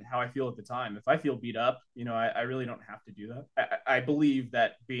on how I feel at the time. If I feel beat up, I really don't have to do that. I believe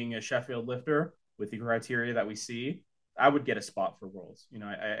that being a Sheffield lifter with the criteria that we see, I would get a spot for Worlds.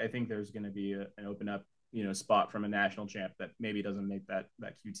 I think there's going to be an open up, spot from a national champ that maybe doesn't make that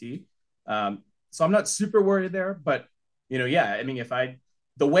QT. So I'm not super worried there, but yeah, I mean,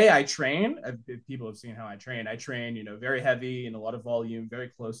 the way I train, if people have seen how I train, very heavy and a lot of volume, very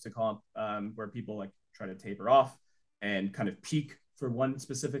close to comp, where people like try to taper off and kind of peak for one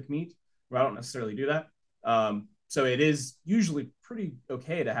specific meet, where I don't necessarily do that. So it is usually pretty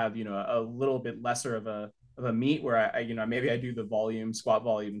okay to have, a little bit lesser of a meet where I maybe I do the volume, squat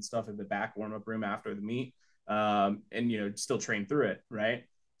volume and stuff in the back warm-up room after the meet, and, still train through it. Right.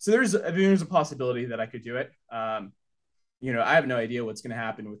 So there's a possibility that I could do it. I have no idea what's going to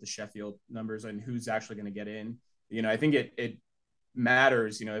happen with the Sheffield numbers and who's actually going to get in. I think it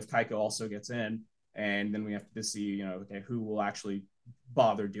matters, if Kaiko also gets in, and then we have to see, okay, who will actually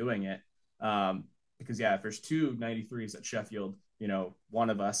bother doing it. Because if there's 2 93s at Sheffield, one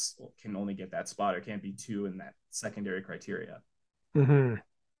of us can only get that spot. Or can't be 2 in that secondary criteria. Mm-hmm.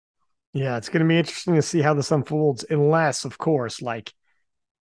 Yeah, it's going to be interesting to see how this unfolds, unless, of course, like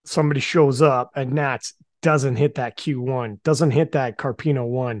somebody shows up and Nats doesn't hit that Q1, doesn't hit that Carpino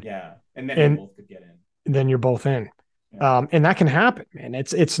 1. Yeah, and then you both could get in. Then you're both in. Yeah. And that can happen, man.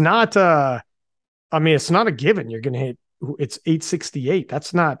 It's not it's not a given you're going to hit. It's 868.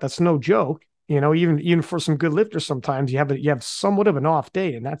 That's no joke. Even for some good lifters, sometimes you have somewhat of an off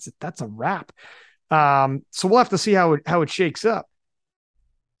day, and that's a wrap. So we'll have to see how it shakes up.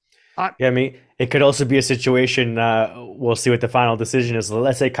 I mean, it could also be a situation. We'll see what the final decision is.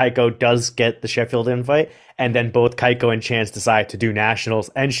 Let's say Kaiko does get the Sheffield invite, and then both Kaiko and Chance decide to do Nationals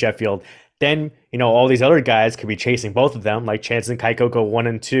and Sheffield. Then all these other guys could be chasing both of them. Like Chance and Kaiko go 1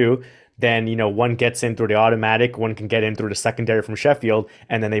 and 2. then, one gets in through the automatic, one can get in through the secondary from Sheffield,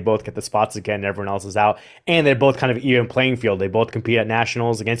 and then they both get the spots again, and everyone else is out. And they're both kind of even playing field. They both compete at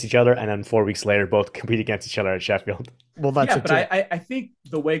nationals against each other, and then 4 weeks later, both compete against each other at Sheffield. Well, that's yeah, but I think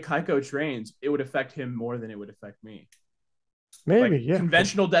the way Kaiko trains, it would affect him more than it would affect me. Maybe, like yeah.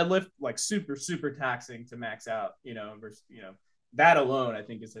 Conventional deadlift, like super taxing to max out, versus, that alone, I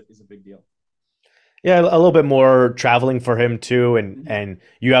think is a big deal. Yeah, a little bit more traveling for him too, and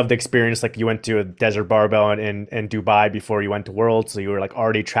you have the experience, like you went to a Desert Barbell in Dubai before you went to Worlds, so you were like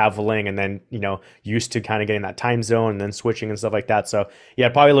already traveling, and then used to kind of getting that time zone and then switching and stuff like that. So yeah,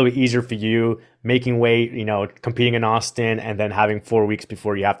 probably a little bit easier for you making weight, competing in Austin, and then having 4 weeks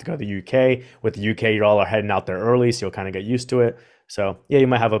before you have to go to the UK. With the UK, you're all heading out there early, so you'll kind of get used to it. So yeah, you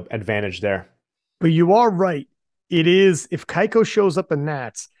might have an advantage there. But you are right. It is, if Kaiko shows up in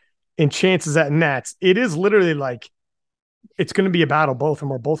Nats, and chances at Nats, it is literally like it's going to be a battle. Both of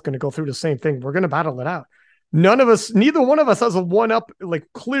them are both going to go through the same thing. We're going to battle it out. Neither one of us has a one up, like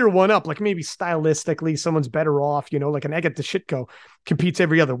clear one up. Like maybe stylistically, someone's better off. Like an Agatha Shitko competes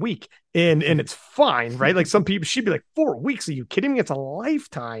every other week, and it's fine, right? Like some people, she'd be like 4 weeks. Are you kidding me? It's a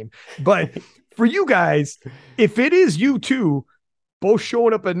lifetime. But for you guys, if it is you two both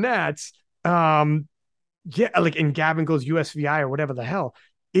showing up at Nats, yeah, like and Gavin goes USVI or whatever the hell.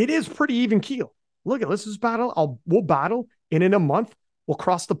 It is pretty even keel. Look, let's just battle. We'll battle, and in a month, we'll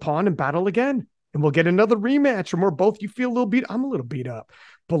cross the pond and battle again. And we'll get another rematch. And we're both, you feel a little beat. I'm a little beat up.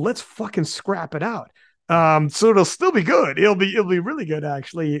 But let's fucking scrap it out. So it'll still be good. It'll be really good,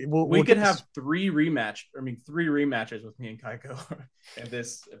 actually. We could have three rematches with me and Kaiko if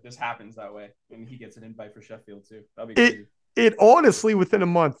this happens that way. And he gets an invite for Sheffield too. That'll be crazy. It honestly, within a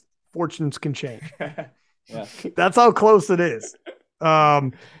month, fortunes can change. Yeah. That's how close it is.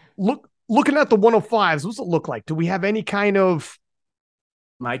 Looking at the 105s, what's it look like? Do we have any kind of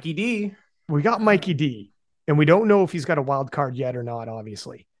Mikey D? We got Mikey D, and we don't know if he's got a wild card yet or not,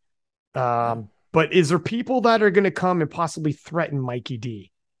 obviously. But is there people that are going to come and possibly threaten Mikey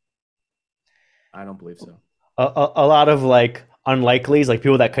D? I don't believe so. A lot of like unlikelies, like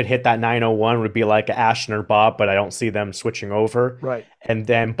people that could hit that 901 would be like Ashton or Bob, but I don't see them switching over. Right. And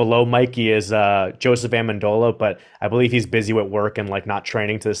then below Mikey is Joseph Amendola, but I believe he's busy with work and like not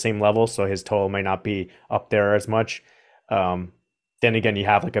training to the same level, so his total may not be up there as much. Then again, you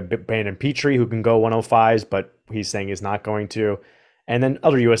have like a Brandon Petrie who can go 105s, but he's saying he's not going to. And then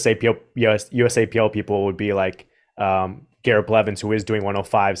other USAPL people would be like Garrett Blevins, who is doing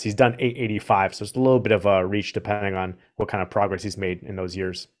 105s. He's done 885, so it's a little bit of a reach depending on what kind of progress he's made in those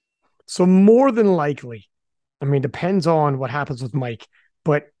years. So more than likely, I mean, depends on what happens with Mike,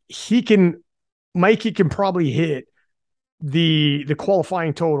 but Mikey can probably hit the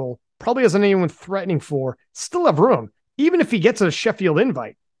qualifying total, probably hasn't anyone threatening for, still have room. Even if he gets a Sheffield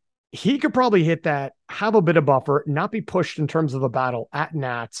invite, he could probably hit that, have a bit of buffer, not be pushed in terms of a battle at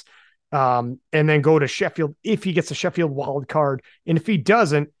Nats, and then go to Sheffield if he gets a Sheffield wild card. And if he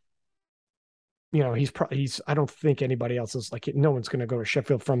doesn't, he's I don't think anybody else is like, no one's going to go to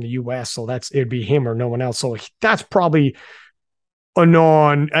Sheffield from the US. So it'd be him or no one else. So that's probably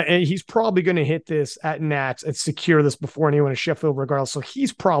he's probably going to hit this at Nats and secure this before anyone at Sheffield regardless. So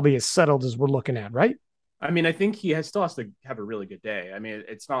he's probably as settled as we're looking at, right? I mean, I think he still has to have a really good day. I mean,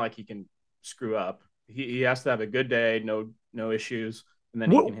 it's not like he can screw up. He has to have a good day, no issues, and then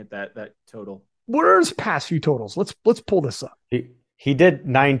he can hit that total. What are his past few totals? Let's pull this up. He did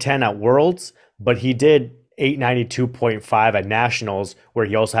 910 at Worlds, but he did 892.5 at Nationals, where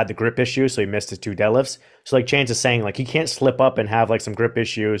he also had the grip issues, so he missed his 2 deadlifts. So like Chance is saying, like he can't slip up and have like some grip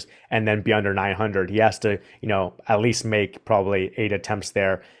issues and then be under 900. He has to, at least make probably 8 attempts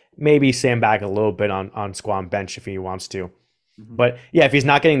there. Maybe sandbag a little bit on squat and bench if he wants to. Mm-hmm. But yeah, if he's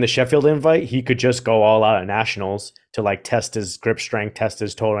not getting the Sheffield invite, he could just go all out at Nationals to like test his grip strength, test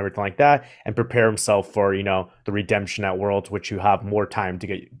his total, and everything like that, and prepare himself for, the redemption at Worlds, which you have more time to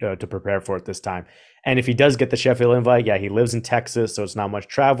get to prepare for it this time. And if he does get the Sheffield invite, yeah, he lives in Texas, so it's not much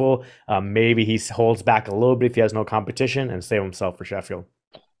travel. Maybe he holds back a little bit if he has no competition and save himself for Sheffield.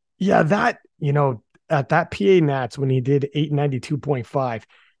 Yeah, that, at that PA Nats when he did 892.5,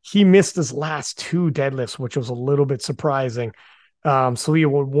 he missed his last 2 deadlifts, which was a little bit surprising. So he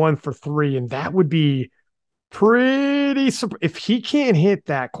went 1 for 3, and that would be pretty. If he can't hit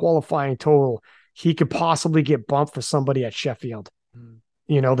that qualifying total, he could possibly get bumped for somebody at Sheffield.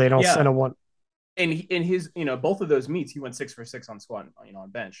 They don't send a one. And in his, both of those meets, he went 6 for 6 on squat, on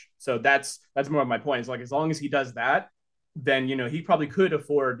bench. So that's more of my point. Is like as long as he does that, then he probably could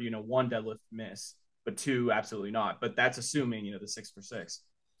afford 1 deadlift miss, but 2 absolutely not. But that's assuming the 6 for 6.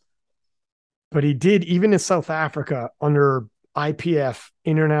 But he did, even in South Africa, under IPF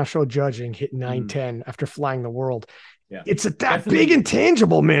international judging hit 910 after flying the world. Yeah. It's that big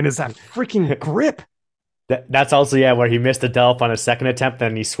intangible, man, is that freaking grip. That's also, where he missed the delp on his second attempt,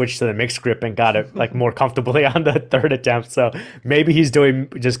 then he switched to the mixed grip and got it like more comfortably on the third attempt. So maybe he's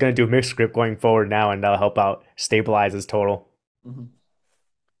just going to do mixed grip going forward now, and that'll help out stabilize his total. Mm-hmm.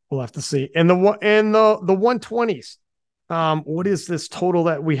 We'll have to see. And the 120s. What is this total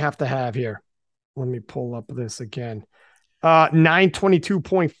that we have to have here? Let me pull up this again.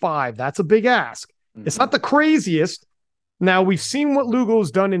 922.5. That's a big ask. Mm-hmm. It's not the craziest. Now, we've seen what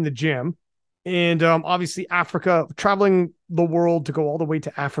Lugo's done in the gym. And obviously, Africa, traveling the world to go all the way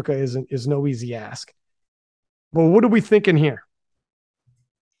to Africa is no easy ask. But what are we thinking here?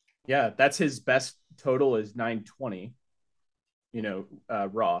 Yeah, that's his best total is 920,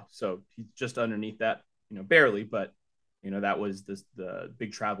 raw. So he's just underneath that, barely, but, that was the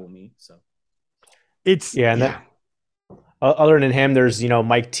big travel meet. So it's, Then, other than him, there's,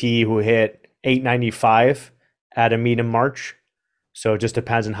 Mike T, who hit 895 at a meet in March. So it just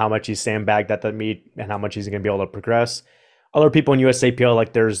depends on how much he's sandbagged at the meet and how much he's going to be able to progress. Other people in USAPL,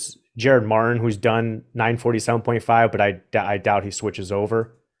 like there's Jared Martin, who's done 947.5, but I doubt he switches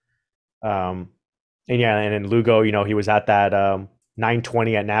over. And then Lugo, he was at that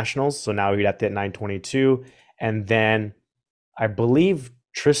 920 at Nationals, so now he'd have to hit 922. And then I believe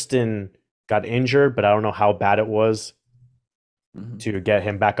Tristan got injured, but I don't know how bad it was to get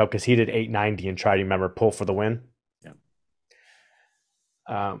him back up, because he did 890 and tried to pull for the win.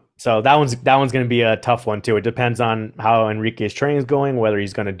 So that one's going to be a tough one too. It depends on how Enrique's training is going, whether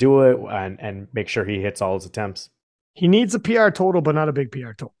he's going to do it and make sure he hits all his attempts. He needs a PR total, but not a big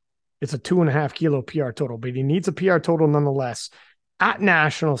PR total. It's a 2.5 kilo PR total, but he needs a PR total nonetheless at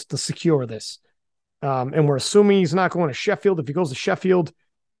Nationals to secure this. And we're assuming he's not going to Sheffield. If he goes to Sheffield,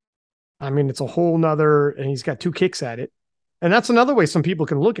 it's a whole nother, and he's got 2 kicks at it. And that's another way some people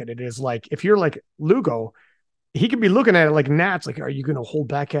can look at it, is like, if you're like Lugo, he could be looking at it like Nats, like, are you going to hold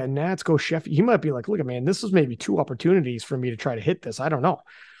back at Nats, go Sheffield? He might be like, look, man, this is maybe 2 opportunities for me to try to hit this. I don't know.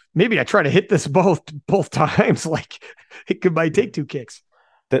 Maybe I try to hit this both times. Like, might take 2 kicks.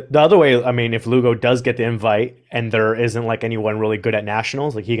 The other way, if Lugo does get the invite and there isn't like anyone really good at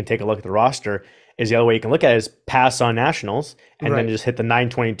Nationals, like he can take a look at the roster, is the other way you can look at it is pass on Nationals and then just hit the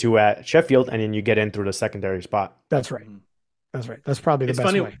 922 at Sheffield, and then you get in through the secondary spot. That's right. That's right. That's probably the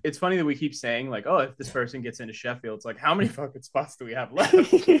best way. It's funny that we keep saying like, oh, if this person gets into Sheffield, it's like, how many fucking spots do we have left?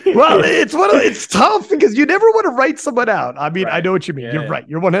 Well, it's tough because you never want to write someone out. Right. I know what you mean. You're right.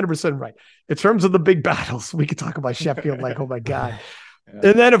 You're 100% right. In terms of the big battles, we could talk about Sheffield like, oh my God. Yeah.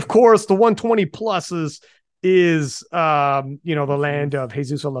 And then of course the 120 pluses is, the land of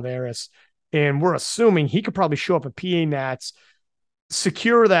Jesus Oliveras. And we're assuming he could probably show up at PA Nats,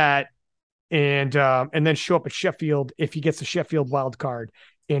 secure that, and then show up at Sheffield if he gets the Sheffield wild card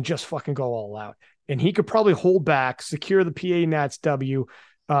and just fucking go all out. And he could probably hold back, secure the PA Nats W,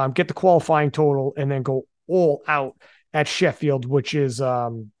 get the qualifying total, and then go all out at Sheffield, which is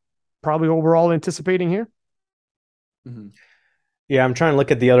probably what we're all anticipating here. Mm-hmm. Yeah, I'm trying to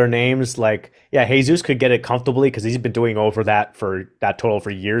look at the other names. Like, Jesus could get it comfortably because he's been doing over that for that total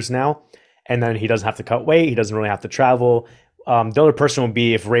for years now. And then he doesn't have to cut weight. He doesn't really have to travel. The other person would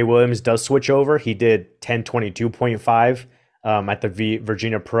be if Ray Williams does switch over. He did 1022.5 at the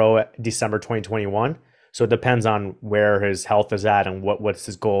Virginia Pro December 2021. So it depends on where his health is at and what's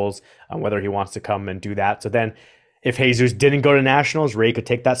his goals, whether he wants to come and do that. So then if Jesus didn't go to Nationals, Ray could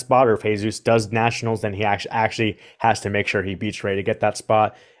take that spot. Or if Jesus does Nationals, then he actually has to make sure he beats Ray to get that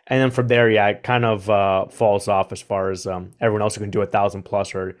spot. And then from there, it kind of falls off as far as everyone else who can do 1,000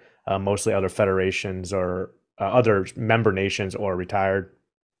 plus, or mostly other federations or other member nations or retired.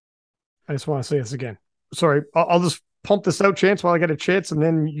 I just want to say this again. Sorry, I'll just pump this out, Chance, while I get a chance, and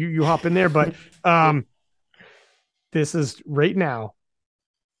then you hop in there. But this is right now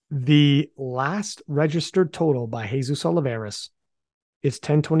the last registered total by Jesus Oliveras is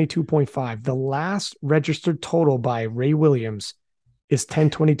 1022.5. The last registered total by Ray Williams is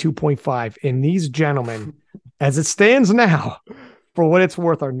 1022.5. And these gentlemen, as it stands now, for what it's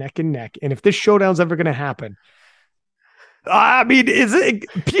worth, are neck and neck. And if this showdown's ever going to happen, is it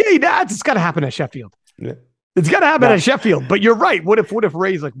PA Nats? It's got to happen at Sheffield. Yeah. It's got to happen at Sheffield. But you're right. What if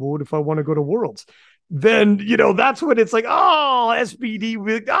Ray's like, well, what if I want to go to Worlds? Then, that's when it's like, oh,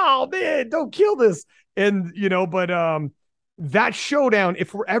 SBD, oh man, don't kill this. And, that showdown,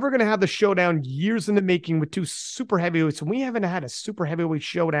 if we're ever going to have the showdown years in the making with 2 super heavyweights, and we haven't had a super heavyweight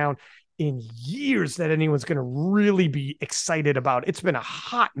showdown in years that anyone's going to really be excited about. It's been a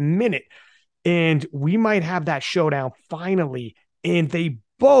hot minute, and we might have that showdown finally. And they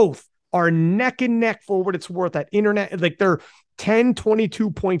both are neck and neck for what it's worth at internet. Like they're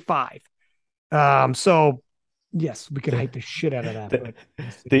 1022.5. So yes, we could hype the shit out of that. But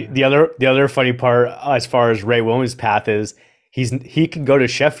The other funny part as far as Ray Williams' path is he can go to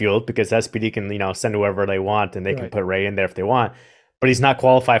Sheffield because SPD can send whoever they want and they can put Ray in there if they want, but he's not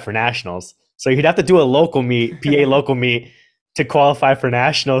qualified for nationals, so he'd have to do a local meet, PA local meet, to qualify for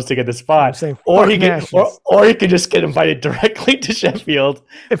nationals to get the spot, saying, or he could just get invited directly to Sheffield.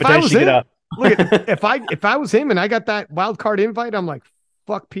 If I was him, if I was him and I got that wild card invite, I'm like,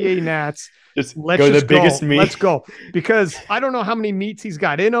 fuck PA Nats. Let's go to the biggest meet. Let's go. Because I don't know how many meets he's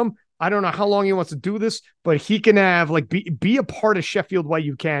got in him. I don't know how long he wants to do this, but he can have be a part of Sheffield while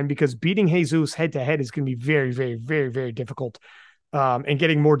you can, because beating Jesus head to head is going to be very, very, very, very difficult, and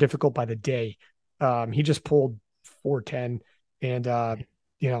getting more difficult by the day. He just pulled 410, and I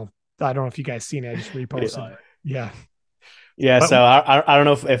don't know if you guys seen it. I just reposted. Yeah. Yeah, so I don't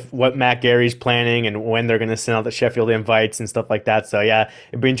know if what Matt Gary's planning and when they're going to send out the Sheffield invites and stuff like that. So yeah,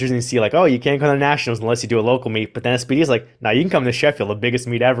 it'd be interesting to see you can't come to nationals unless you do a local meet. But then SPD is like, no, you can come to Sheffield, the biggest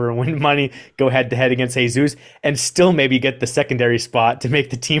meet ever, and win money, go head to head against Jesus, and still maybe get the secondary spot to make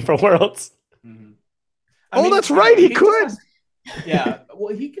the team for Worlds. Mm-hmm. That's right, he could. Yeah,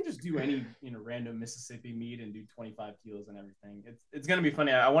 well, he can just do any random Mississippi meet and do 25 kilos and everything. It's going to be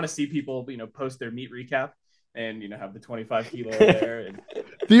funny. I want to see people post their meet recap and have the 25 kilo there, and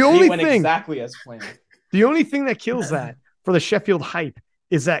the only thing exactly as planned. The only thing that kills that for the Sheffield hype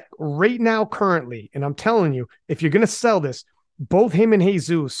is that right now, currently, and I'm telling you, if you're going to sell this, both him and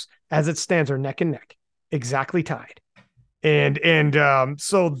Jesus, as it stands, are neck and neck, exactly tied, and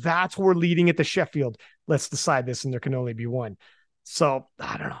so that's where leading it to Sheffield. Let's decide this, and there can only be one. So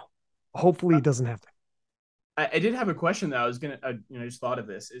I don't know. Hopefully, he doesn't have to. I did have a question that I was gonna, just thought of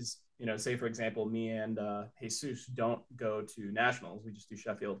this is, say for example, me and Jesus don't go to nationals, we just do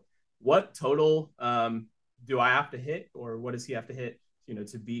Sheffield. What total do I have to hit, or what does he have to hit,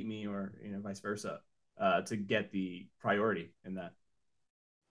 to beat me, or vice versa, to get the priority in that?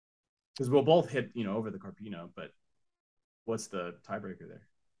 Because we'll both hit over the Carpino, but what's the tiebreaker there?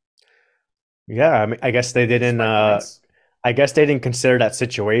 Yeah, I mean, I guess they didn't. I guess they didn't consider that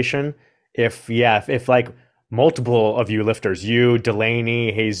situation. If like multiple of you lifters, you,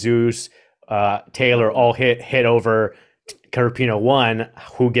 Delaney, Jesus, Taylor, all hit over Carpino 1,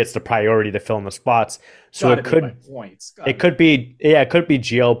 who gets the priority to fill in the spots. So it could be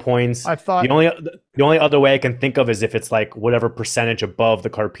GL points. I thought the only other way I can think of is if it's like whatever percentage above the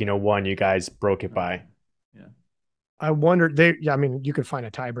Carpino 1 you guys broke it by. Yeah. I wonder you could find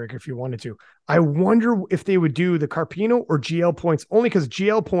a tiebreaker if you wanted to. I wonder if they would do the Carpino or GL points, only because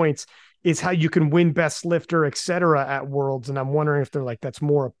GL points is how you can win best lifter, etc. at Worlds. And I'm wondering if they're like, that's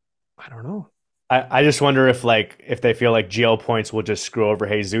more, I don't know. I just wonder if they feel like GL points will just screw over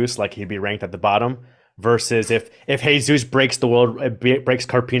Jesus, like he'd be ranked at the bottom, versus if Jesus breaks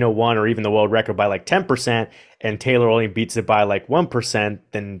Carpino 1 or even the world record by 10% and Taylor only beats it by 1%,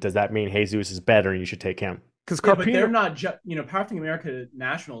 then does that mean Jesus is better and you should take him? Because but they're not Powerlifting America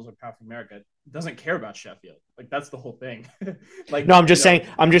Nationals or Powerlifting America doesn't care about Sheffield. That's the whole thing. No, I'm just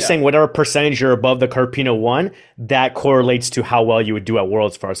saying whatever percentage you're above the Carpino 1, that correlates to how well you would do at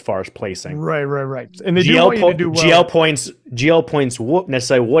Worlds as far as placing. Right. And they do want you to do well. GL points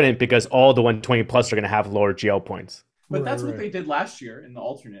necessarily wouldn't, because all the 120 plus are going to have lower GL points. But that's what they did last year in the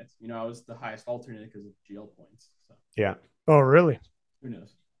alternate. I was the highest alternate because of GL points. So. Yeah. Oh, really? Who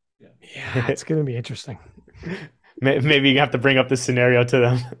knows? Yeah, it's going to be interesting. Maybe you have to bring up this scenario to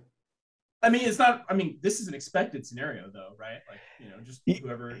them. I mean, it's not. I mean, this is an expected scenario, though, right? Just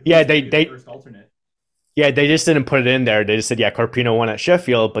whoever. Yeah, they first alternate. Yeah, they just didn't put it in there. They just said, Carpino 1 at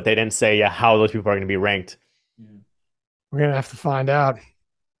Sheffield, but they didn't say, how those people are going to be ranked. Yeah. We're going to have to find out.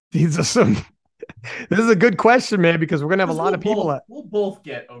 These are some. This is a good question, man, because we're going to have a lot of people. We'll both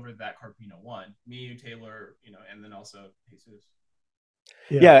get over that Carpino 1. Me, you, Taylor, and then also Jesus.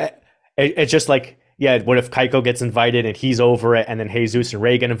 Yeah, it's just what if Kaiko gets invited and he's over it, and then Jesus and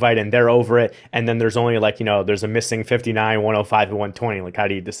Ray get invited and they're over it, and then there's only there's a missing 59, 105, and 120. How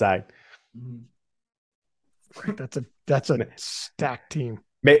do you decide? Right, that's a stacked team.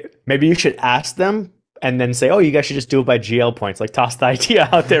 Maybe you should ask them and then say, you guys should just do it by GL points. Toss the idea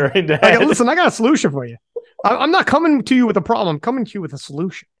out there. Listen, I got a solution for you. I'm not coming to you with a problem. I'm coming to you with a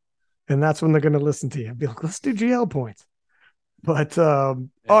solution. And that's when they're going to listen to you. I'll be like, let's do GL points. But all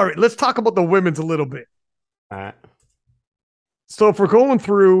right, let's talk about the women's a little bit. All right. So if we're going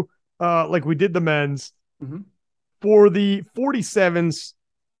through like we did the men's, for the 47s,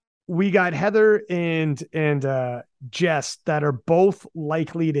 we got Heather and Jess that are both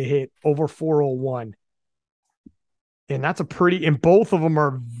likely to hit over 401. And that's a pretty, and both of them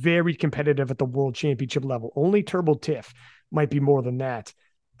are very competitive at the world championship level. Only Turbo Tiff might be more than that.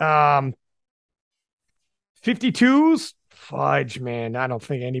 52s, fudge, man. I don't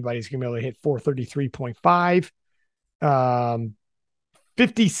think anybody's going to be able to hit 433.5.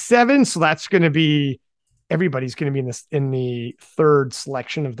 57, so that's going to be, everybody's going to be in the third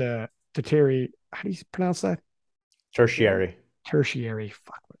selection of the Terry. How do you pronounce that? Tertiary.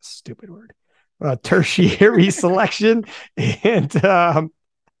 Fuck, what a stupid word. Tertiary selection. And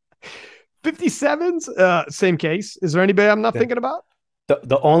 57s, same case. Is there anybody I'm not thinking about?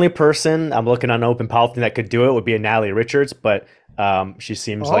 The only person I'm looking on Open Powerlifting that could do it would be a Natalie Richards, but she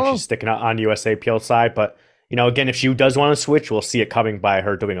seems like she's sticking out on USAPL side. But, you know, again, if she does want to switch, we'll see it coming by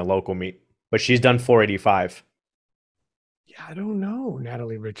her doing a local meet. But she's done 485. Yeah, I don't know,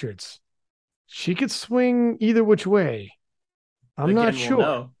 Natalie Richards. She could swing either which way. I'm not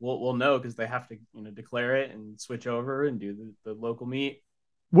sure. We'll know because they have to, you know, declare it and switch over and do the local meet.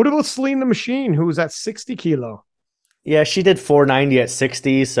 What about Celine the Machine, who was at 60 kilo? Yeah, she did 490 at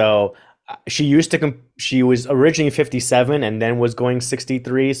 60. So she was originally 57 and then was going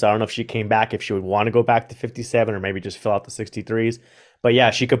 63. So I don't know if she came back, if she would want to go back to 57 or maybe just fill out the 63s. But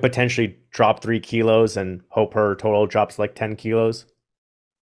yeah, she could potentially drop 3 kilos and hope her total drops like 10 kilos.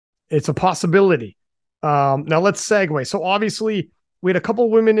 It's a possibility. Now let's segue. So obviously we had a couple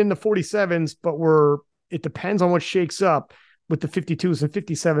of women in the 47s, but it depends on what shakes up with the 52s and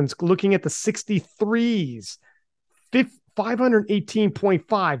 57s. Looking at the 63s,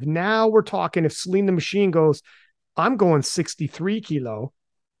 518.5. Now we're talking if Celine the Machine goes, I'm going 63 kilo.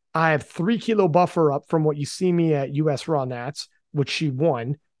 I have 3 kilo buffer up from what you see me at US Raw Nats, which she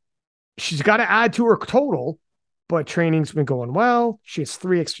won. She's got to add to her total, but training's been going well. She has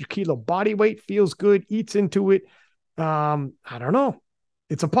 3 extra kilo body weight, feels good, eats into it. I don't know.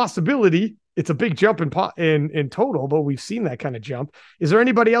 It's a possibility. It's a big jump in total, but we've seen that kind of jump. Is there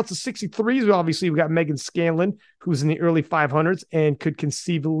anybody else at 63s? Obviously, we've got Megan Scanlon, who's in the early 500s and could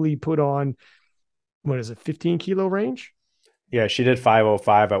conceivably put on, 15 kilo range? Yeah, she did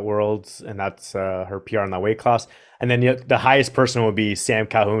 505 at Worlds, and that's her PR in that weight class. And then the highest person would be Sam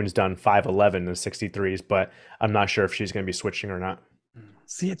Calhoun, who's done 511 in the 63s, but I'm not sure if she's going to be switching or not.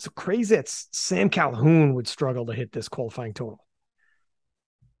 See, it's crazy. Sam Calhoun would struggle to hit this qualifying total.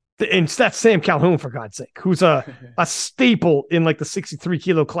 And that's Sam Calhoun, for God's sake, who's a staple in like the 63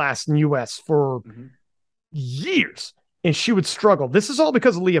 kilo class in US for years. And she would struggle. This is all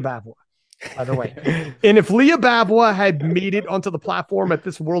because of Leah Bavois, by the way. And if Leah Bavois had made it onto the platform at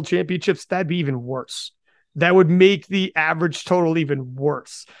this World Championships, that'd be even worse. That would make the average total even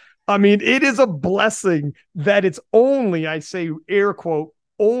worse. I mean, it is a blessing that it's only, I say, air quote,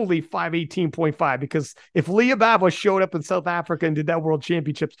 only 518.5, because if Leah Bavois showed up in South Africa and did that World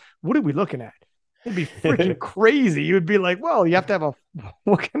Championships, what are we looking at? It'd be freaking crazy. You would be like, well, you have to have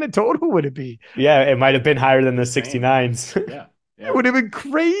what kind of total would it be? Yeah, it might have been higher than the 69s. Yeah. It would have been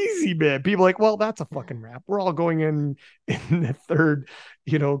crazy, man. People are like, well, that's a fucking wrap. We're all going in the third,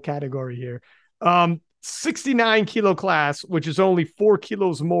 category here. 69 kilo class, which is only 4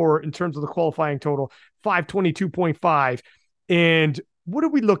 kilos more in terms of the qualifying total, 522.5. And what are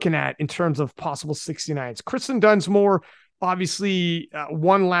we looking at in terms of possible 69s? Kristen Dunsmore, obviously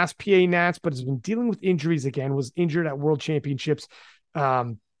won last PA Nats, but has been dealing with injuries again, was injured at World Championships. We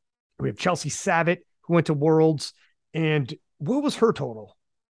have Chelsea Savitt, who went to Worlds. And what was her total?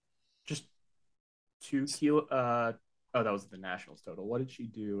 Just 2 kilo. That was the Nationals total. What did she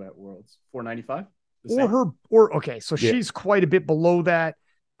do at Worlds? 495? Okay, so she's quite a bit below that.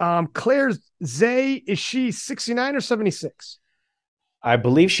 Claire Zay, is she 69 or 76? I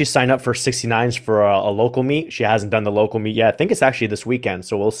believe she signed up for 69s for a local meet. She hasn't done the local meet yet. I think it's actually this weekend.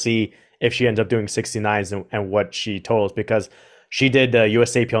 So we'll see if she ends up doing 69s and what she totals, because she did the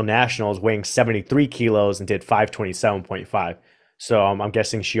USAPL Nationals weighing 73 kilos and did 527.5. So I'm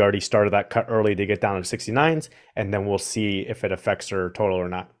guessing she already started that cut early to get down to 69s, and then we'll see if it affects her total or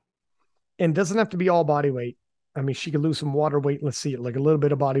not. And doesn't have to be all body weight. I mean, she could lose some water weight. Let's see it, like a little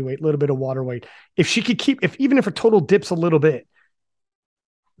bit of body weight, a little bit of water weight. If she could even if her total dips a little bit,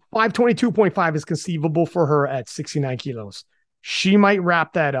 522.5 is conceivable for her at 69 kilos. She might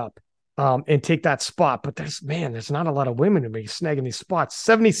wrap that up and take that spot. But there's not a lot of women to be snagging these spots.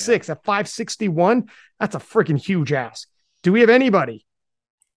 76 at 561. That's a freaking huge ask. Do we have anybody?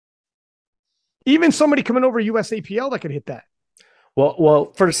 Even somebody coming over USAPL that could hit that.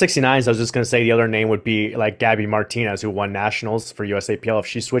 Well, for the 69s, I was just going to say the other name would be like Gabby Martinez, who won Nationals for USAPL. If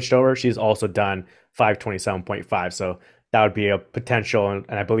she switched over, she's also done 527.5. So that would be a potential. And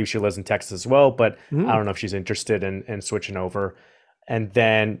I believe she lives in Texas as well, but I don't know if she's interested in switching over. And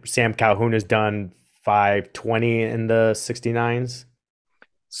then Sam Calhoun has done 520 in the 69s.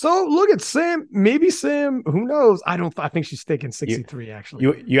 So look at Sam. Maybe Sam. Who knows? I don't. I think she's taking You 63.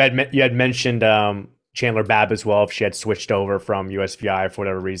 Actually. you had mentioned Chandler Babb as well. If she had switched over from USVI for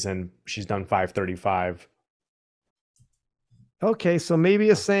whatever reason, she's done 535. Okay, so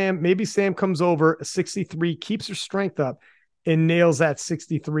maybe Sam comes over 63, keeps her strength up, and nails that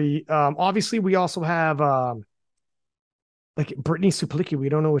 63. Obviously, we also have like Brittany Suplicki. We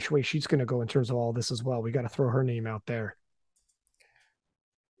don't know which way she's going to go in terms of all this as well. We got to throw her name out there.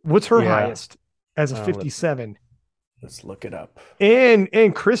 What's her Yeah. highest as a Let's 57? let's look it up. And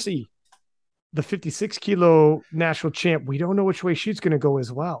Chrissy, the 56 kilo national champ. We don't know which way she's going to go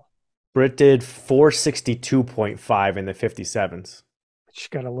as well. Britt did 462.5 in the 57s. She's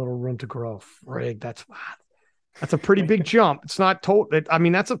got a little room to grow. Frig, that's a pretty big jump. It's not total. I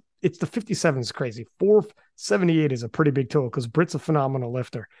mean, it's the 57 is crazy. 478 is a pretty big total because Britt's a phenomenal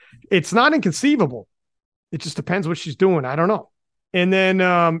lifter. It's not inconceivable. It just depends what she's doing. I don't know. And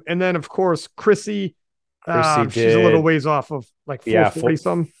then of course Chrissy, she's a little ways off of like 440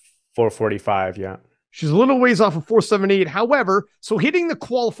 something. 445, yeah. She's a little ways off of 478. However, so hitting the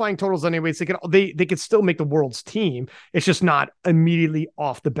qualifying totals anyways, they could still make the world's team. It's just not immediately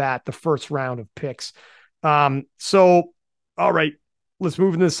off the bat, the first round of picks. So all right, let's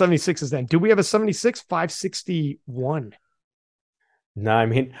move into the 76s then. Do we have a 76? 561. No, I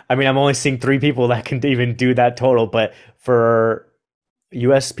mean, I'm only seeing three people that can even do that total, but for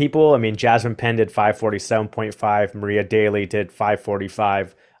US people, I mean, Jasmine Penn did 547.5, Maria Daly did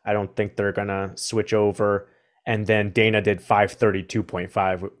 545. I don't think they're gonna switch over. And then Dana did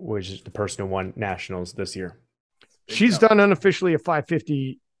 532.5, which is the person who won nationals this year. She's done unofficially a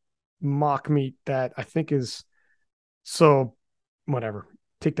 550 mock meet that I think is so whatever.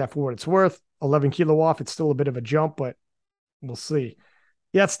 Take that for what it's worth. 11 kilo off. It's still a bit of a jump, but we'll see.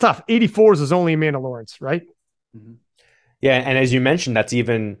 Yeah, it's tough. 84s is only Amanda Lawrence, right? Mm-hmm. Yeah, and as you mentioned, that's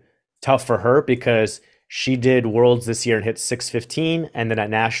even tough for her because she did Worlds this year and hit 615, and then at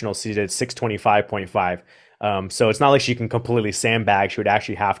Nationals she did 625.5. So it's not like she can completely sandbag. She would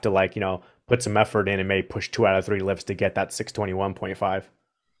actually have to put some effort in and maybe push 2 out of 3 lifts to get that 621.5.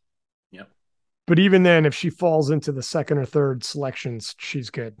 Yep. But even then, if she falls into the second or third selections, she's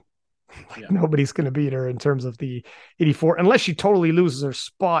good. Nobody's going to beat her in terms of the 84, unless she totally loses her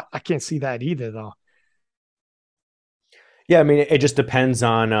spot. I can't see that either, though. Yeah, I mean, it just depends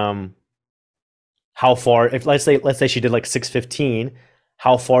on how far. If let's say she did like 615,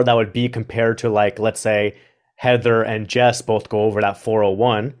 how far that would be compared to let's say Heather and Jess both go over that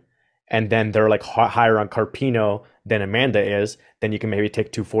 401, and then they're like higher on Carpino than Amanda is. Then you can maybe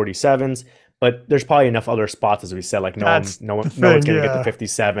take 247s. But there's probably enough other spots, as we said, like no one's going to get the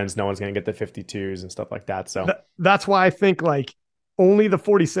 57s, no one's going to get the 52s and stuff like that. So that's why I think only the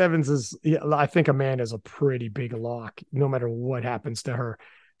 47s is. I think Amanda's a pretty big lock. No matter what happens to her,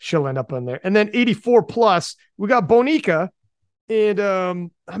 she'll end up on there. And then 84 plus, we got Bonica,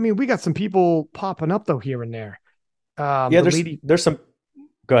 and we got some people popping up though here and there. There's some.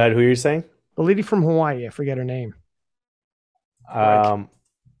 Go ahead. Who are you saying? The lady from Hawaii. I forget her name.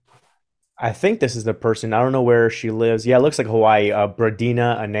 I think this is the person. I don't know where she lives. Yeah, it looks like Hawaii.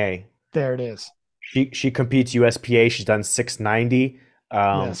 Bradina Ane. There it is. She competes USPA. She's done 690.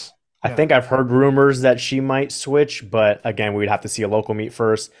 Yes. I think I've heard rumors that she might switch, but again, we'd have to see a local meet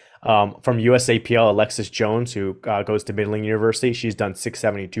first. From USAPL, Alexis Jones, who goes to Midland University, she's done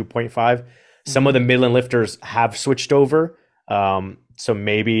 672.5. Some of the Midland lifters have switched over. So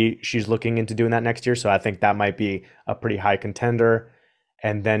maybe she's looking into doing that next year. So I think that might be a pretty high contender.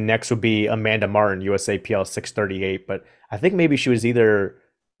 And then next would be Amanda Martin, USAPL 638. But I think maybe she was either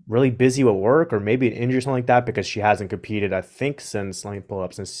really busy with work or maybe an injury or something like that because she hasn't competed, I think, since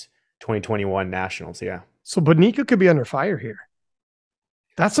 2021 Nationals. Yeah. So Bonica could be under fire here.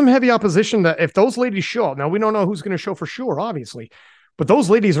 That's some heavy opposition that if those ladies show up, now we don't know who's going to show for sure, obviously, but those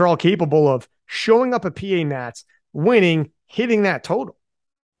ladies are all capable of showing up at PA Nats, winning, hitting that total.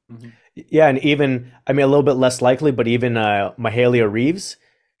 Mm-hmm. Yeah, and even, a little bit less likely, but even Mahalia Reeves,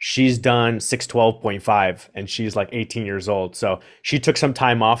 she's done 612.5, and she's 18 years old. So she took some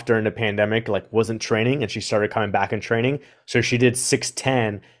time off during the pandemic, wasn't training, and she started coming back and training. So she did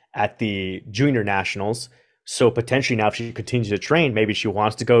 610 at the Junior Nationals. So potentially now if she continues to train, maybe she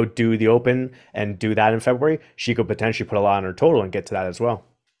wants to go do the Open and do that in February, she could potentially put a lot on her total and get to that as well.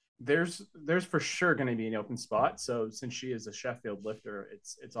 There's for sure going to be an open spot. So since she is a Sheffield lifter,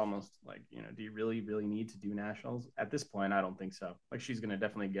 it's almost do you really need to do nationals at this point? I don't think so. She's going to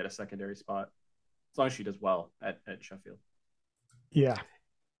definitely get a secondary spot as long as she does well at Sheffield. Yeah.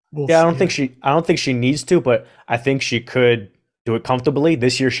 I don't think she needs to, but I think she could do it comfortably.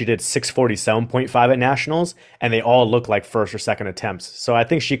 This year she did 647.5 at nationals, and they all look like first or second attempts. So I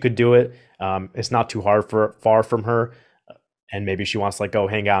think she could do it. It's not too far from her, and maybe she wants to like go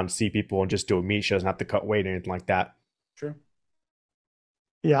hang out and see people and just do a meet. She doesn't have to cut weight or anything like that. Sure.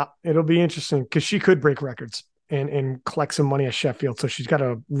 Yeah, it'll be interesting because she could break records and collect some money at Sheffield. So she's got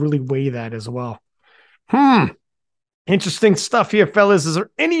to really weigh that as well. Interesting stuff here, fellas. Is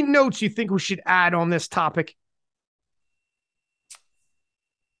there any notes you think we should add on this topic?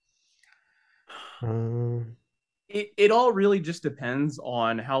 It all really just depends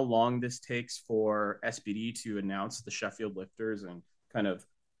on how long this takes for SBD to announce the Sheffield lifters and kind of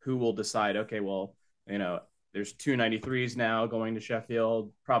who will decide, okay, well, there's 293s now going to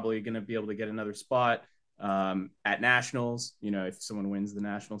Sheffield, probably going to be able to get another spot at nationals, if someone wins the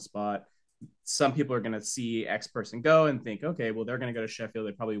national spot. Some people are going to see X person go and think, okay, well, they're going to go to Sheffield.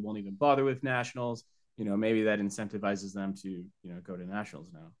 They probably won't even bother with nationals. Maybe that incentivizes them to, go to nationals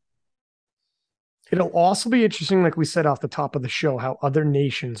now. It'll also be interesting, like we said off the top of the show, how other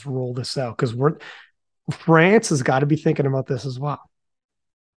nations roll this out. Because France has got to be thinking about this as well.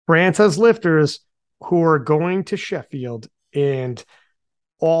 France has lifters who are going to Sheffield and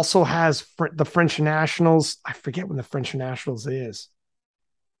also has the French nationals. I forget when the French nationals is,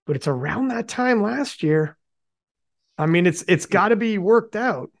 but it's around that time last year. I mean, it's got to be worked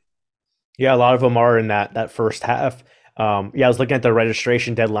out. Yeah, a lot of them are in that first half. I was looking at the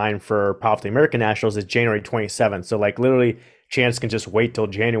registration deadline for Powerlifting American Nationals is January 27th. So like literally Chance can just wait till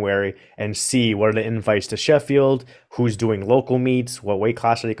January and see what are the invites to Sheffield, who's doing local meets, what weight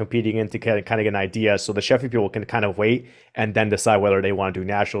class are they competing in to kind of get an idea. So the Sheffield people can kind of wait and then decide whether they want to do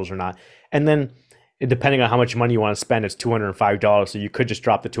nationals or not. And then depending on how much money you want to spend, it's $205. So you could just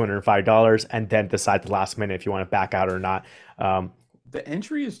drop the $205 and then decide the last minute if you want to back out or not. The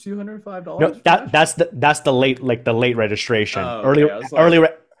entry is $205. No, that's the late registration. Oh,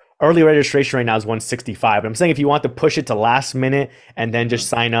 Early registration right now is $165. But I'm saying if you want to push it to last minute and then just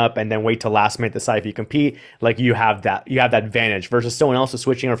sign up and then wait till last minute to decide if you compete, like you have that advantage versus someone else is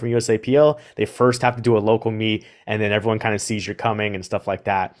switching over from USAPL. They first have to do a local meet and then everyone kind of sees you're coming and stuff like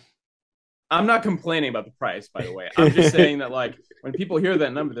that. I'm not complaining about the price, by the way. I'm just saying that like when people hear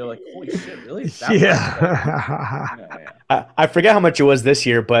that number, they're like, "Holy shit, really?" Yeah. I forget how much it was this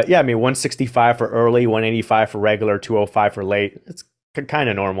year, but yeah, I mean, 165 for early, 185 for regular, 205 for late. It's kind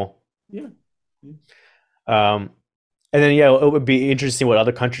of normal. Yeah. And then, it would be interesting what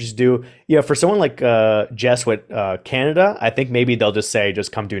other countries do. For someone like Jess with Canada, I think maybe they'll just say,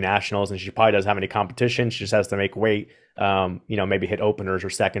 just come do nationals. And she probably doesn't have any competition. She just has to make weight, maybe hit openers or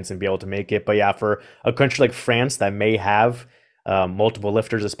seconds and be able to make it. But yeah, for a country like France that may have multiple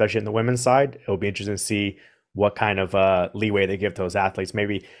lifters, especially in the women's side, it will be interesting to see what kind of leeway they give to those athletes.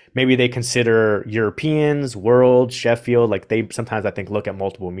 Maybe they consider Europeans, World, Sheffield. Like they sometimes, I think, look at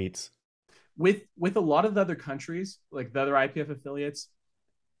multiple meets. With a lot of the other countries, like the other IPF affiliates,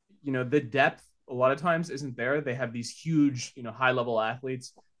 the depth a lot of times isn't there. They have these huge, high level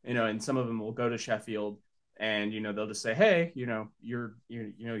athletes, and some of them will go to Sheffield and, they'll just say, hey, you're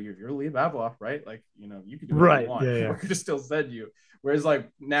Lee Bavloff, right? Like, you can do whatever you want. Yeah. We're going to still send you. Whereas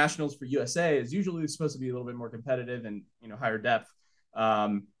like nationals for USA is usually supposed to be a little bit more competitive and, higher depth.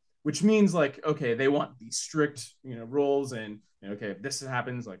 Which means like, okay, they want these strict, rules and, okay, if this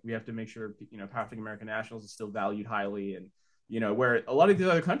happens, like we have to make sure, Powerlifting American Nationals is still valued highly. And, where a lot of the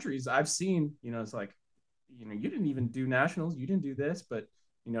other countries I've seen, it's like, you didn't even do nationals, you didn't do this, but,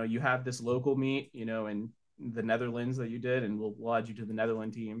 you have this local meet, in the Netherlands that you did, and we'll add you to the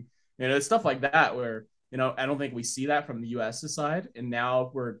Netherlands team. It's stuff like that where, I don't think we see that from the US side. And now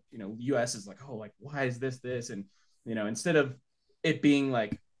we're, the US is like, oh, like, why is this? And, instead of it being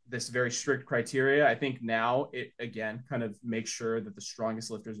like, this very strict criteria, I think now it again kind of makes sure that the strongest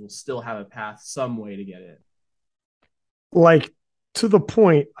lifters will still have a path some way to get in. Like to the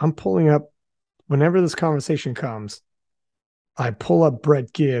point, I'm pulling up whenever this conversation comes, I pull up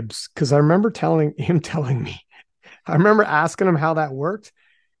Brett Gibbs because I remember telling me, I remember asking him how that worked.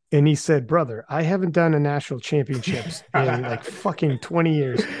 And he said, brother, I haven't done a national championships in like fucking 20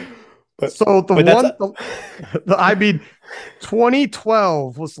 years. So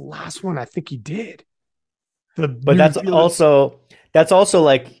 2012 was the last one I think he did. But that's also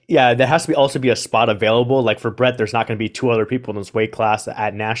like, yeah, there has to also be a spot available. Like for Brett, there's not going to be two other people in this weight class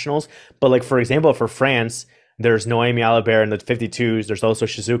at nationals. But like, for example, for France, There's Noemi Alibert in the 52s. There's also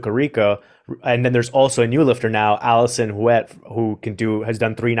Shizuka Rika, and then there's also a new lifter now, Allison Huet, who has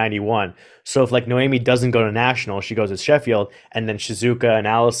done 391. So if like Noemi doesn't go to national, she goes to Sheffield, and then Shizuka and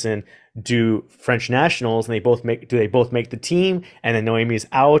Allison do French nationals, and they both make the team, and then Noemi is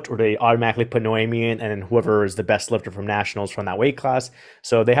out, or they automatically put Noemi in, and then whoever is the best lifter from nationals from that weight class.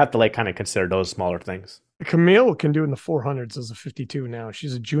 So they have to like kind of consider those smaller things. Camille can do in the 400s as a 52 now.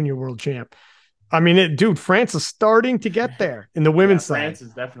 She's a junior world champ. I mean, dude, France is starting to get there in the women's side. France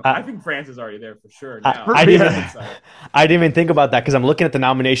is definitely. I think France is already there for sure now. I didn't even think about that because I'm looking at the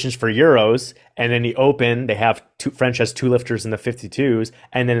nominations for Euros, and in the Open they have French has 2 lifters in the 52s,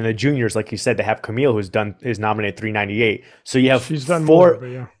 and then in the juniors, like you said, they have Camille is nominated 398. So you have she's done more, but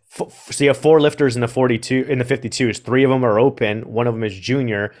yeah. So you have 4 lifters in the 52s. 3 of them are open. 1 of them is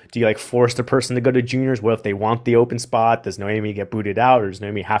junior. Do you like force the person to go to juniors? What if they want the open spot? Does Noemi get booted out, or does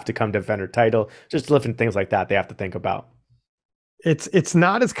Noemi have to come defend her title? Just different things like that they have to think about. It's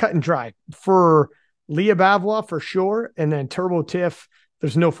not as cut and dry for Leah Bavois for sure, and then Turbo Tiff.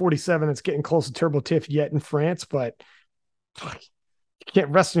 There's no 47 that's getting close to Turbo Tiff yet in France, but you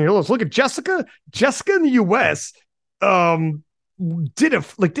can't rest on your laurels. Look at Jessica. Jessica in the US. Did a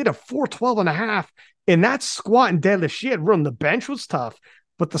 412 and a half, and that squat and deadlift, she had room. The bench was tough,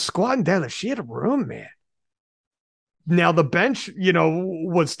 but the squat and deadlift, she had room, man. Now the bench,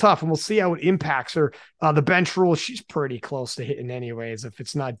 was tough, and we'll see how it impacts her. The bench rule, she's pretty close to hitting anyways. If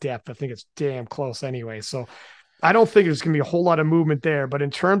it's not depth, I think it's damn close anyway. So I don't think there's going to be a whole lot of movement there. But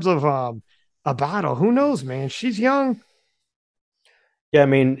in terms of a battle, who knows, man? She's young. Yeah, I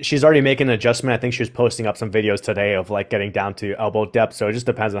mean, she's already making an adjustment. I think she was posting up some videos today of like getting down to elbow depth. So it just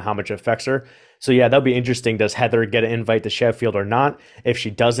depends on how much it affects her. So yeah, that'll be interesting. Does Heather get an invite to Sheffield or not? If she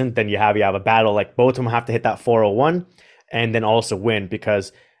doesn't, then you have a battle. Like both of them have to hit that 401 and then also win,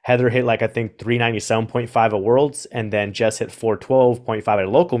 because Heather hit like I think 397.5 at Worlds, and then Jess hit 412.5 at a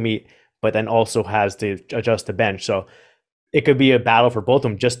local meet, but then also has to adjust the bench. So it could be a battle for both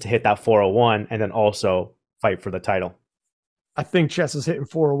of them just to hit that 401 and then also fight for the title. I think Jess is hitting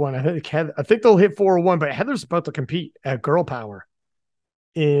 401. I think they'll hit 401, but Heather's about to compete at Girl Power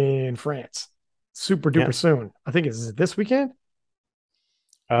in France. Super duper soon. I think is it this weekend?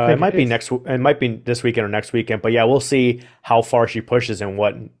 It might be this weekend or next weekend, but yeah, we'll see how far she pushes and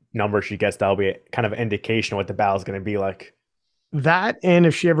what number she gets. That'll be kind of an indication of what the battle is going to be like. That, and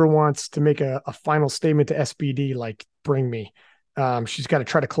if she ever wants to make a final statement to SBD, like bring me, she's got to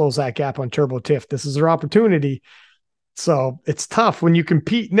try to close that gap on Turbo Tiff. This is her opportunity. So it's tough when you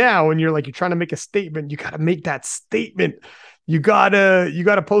compete now and you're trying to make a statement. You got to make that statement. You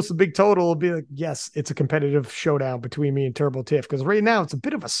gotta post a big total and be like, yes, it's a competitive showdown between me and Turbo Tiff. Because right now it's a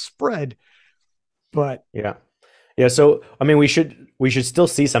bit of a spread, but yeah. So I mean, we should still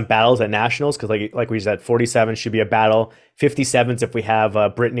see some battles at nationals, because like we said, 47 should be a battle. 57s if we have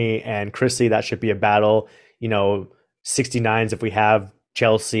Brittany and Chrissy, that should be a battle. 69s if we have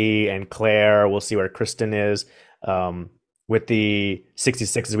Chelsea and Claire. We'll see where Kristen is. With the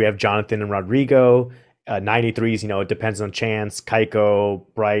 66s, we have Jonathan and Rodrigo. 93s, it depends on chance. Kaiko,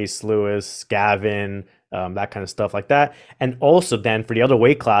 Bryce, Lewis, Gavin, that kind of stuff like that. And also then for the other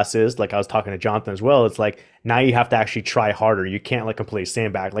weight classes, like I was talking to Jonathan as well, it's like now you have to actually try harder. You can't completely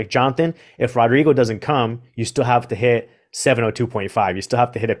sandbag. Like Jonathan, if Rodrigo doesn't come, you still have to hit 702.5. You still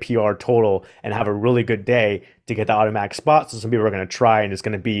have to hit a PR total and have a really good day to get the automatic spot. So some people are going to try, and it's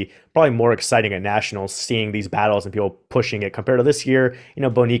going to be probably more exciting at nationals seeing these battles and people pushing it compared to this year.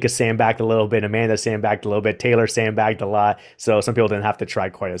 Bonica sandbagged a little bit, Amanda sandbagged a little bit, Taylor sandbagged a lot. So some people didn't have to try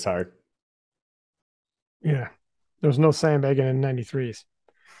quite as hard. Yeah, there's no sandbagging in 93s.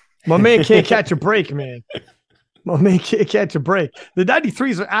 My man can't catch a break, man. My man can't catch a break. The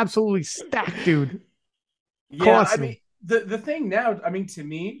 93s are absolutely stacked, dude. Yeah, constantly. I mean, the thing now, I mean, to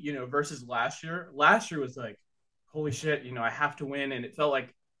me, versus last year was like, holy shit, I have to win. And it felt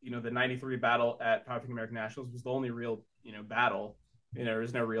like, the 93 battle at Powerlifting American Nationals was the only real, battle. There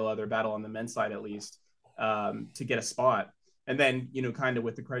was no real other battle on the men's side, at least, to get a spot. And then, kind of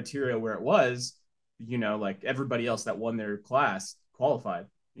with the criteria where it was, like everybody else that won their class qualified,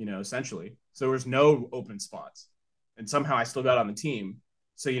 essentially. So there was no open spots. And somehow I still got on the team.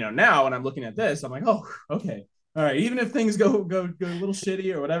 So, now when I'm looking at this, I'm like, oh, okay. All right, even if things go a little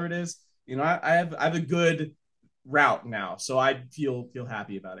shitty or whatever it is, I have a good route now, so I feel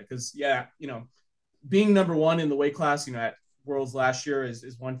happy about it. Because being number one in the weight class, at Worlds last year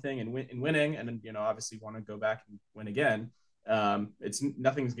is one thing, and winning, and then obviously want to go back and win again. It's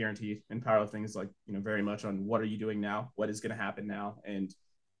nothing's guaranteed in powerlifting. Is very much on what are you doing now, what is going to happen now, and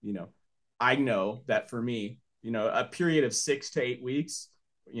I know that for me, a period of 6 to 8 weeks,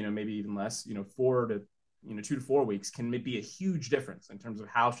 maybe even less, 4 to 2 to 4 weeks can be a huge difference in terms of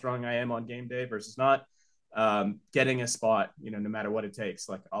how strong I am on game day versus not. Getting a spot, no matter what it takes.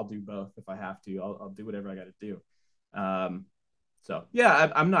 Like I'll do both if I have to. I'll do whatever I got to do. So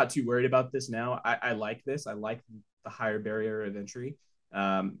yeah, I'm not too worried about this now. I like this. I like the higher barrier of entry.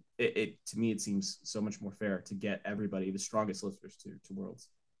 To me, it seems so much more fair to get everybody, the strongest lifters, to Worlds.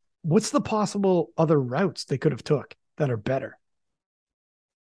 What's the possible other routes they could have took that are better?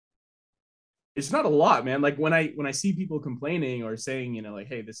 It's not a lot, man. Like when I see people complaining or saying, like,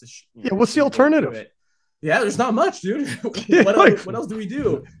 hey, this is what's the alternative? Yeah, there's not much, dude. What else do we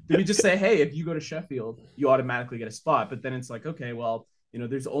do? Do we just say, hey, if you go to Sheffield, you automatically get a spot? But then it's like, okay, well,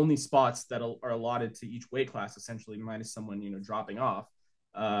 there's only spots that are allotted to each weight class, essentially, minus someone, dropping off.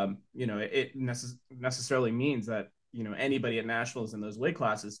 It necessarily means that, anybody at nationals in those weight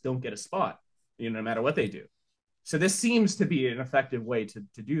classes don't get a spot, no matter what they do. So this seems to be an effective way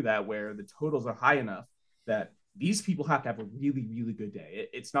to do that, where the totals are high enough that these people have to have a really, really good day.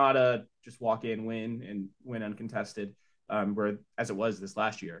 It's not a just walk in, win uncontested, where as it was this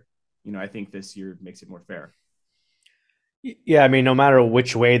last year. I think this year makes it more fair. Yeah, I mean, no matter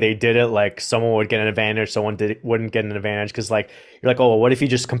which way they did it, like someone would get an advantage, someone wouldn't get an advantage, because like you're like, oh, well, what if you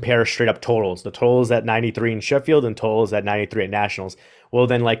just compare straight up totals? The totals at 93 in Sheffield and totals at 93 at nationals. Well,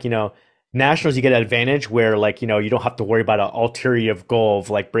 then like nationals, you get an advantage where like, you don't have to worry about an ulterior goal of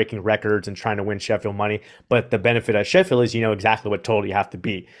like breaking records and trying to win Sheffield money. But the benefit of Sheffield is, exactly what total you have to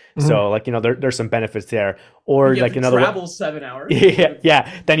beat. Mm-hmm. So like, there's some benefits there. Or you like another travel 7 hours.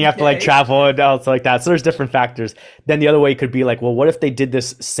 Yeah. Then you have to like travel and else like that. So there's different factors. Then the other way could be like, well, what if they did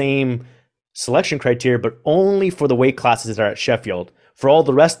this same selection criteria, but only for the weight classes that are at Sheffield? For all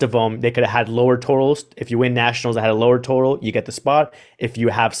the rest of them, they could have had lower totals. If you win nationals that had a lower total, you get the spot. If you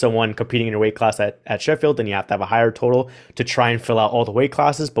have someone competing in your weight class at Sheffield, then you have to have a higher total to try and fill out all the weight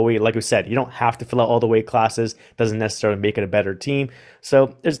classes. But like we said, you don't have to fill out all the weight classes. Doesn't necessarily make it a better team.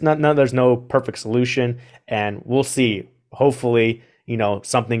 So there's no perfect solution, and we'll see. Hopefully,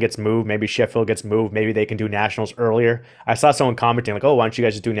 something gets moved. Maybe Sheffield gets moved. Maybe they can do nationals earlier. I saw someone commenting like, "Oh, why don't you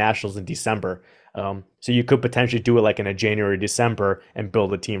guys just do nationals in December?" So you could potentially do it like in a January, December and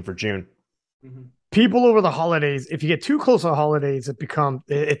build a team for June. Mm-hmm. People over the holidays, if you get too close to the holidays,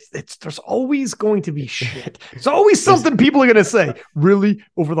 there's always going to be shit. There's always something people are going to say, really,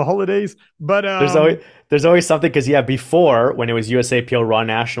 over the holidays. But there's always something, because before, when it was USAPL Raw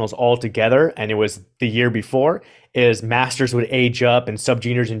Nationals all together, and it was the year before, is masters would age up and sub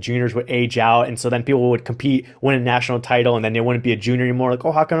juniors and juniors would age out, and so then people would compete, win a national title, and then they wouldn't be a junior anymore. Like,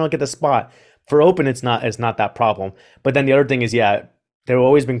 oh, how come I don't get the spot? For open, it's not that problem. But then the other thing is, there have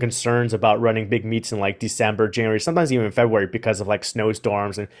always been concerns about running big meets in like December, January, sometimes even February, because of like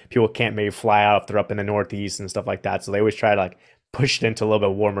snowstorms, and people can't maybe fly out if they're up in the Northeast and stuff like that. So they always try to like push it into a little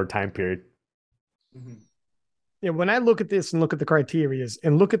bit warmer time period. Mm-hmm. Yeah, when I look at this and look at the criteria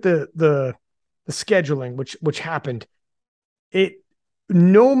and look at the scheduling, which happened,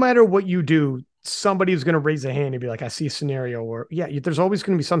 no matter what you do, somebody's going to raise a hand and be like, I see a scenario where, there's always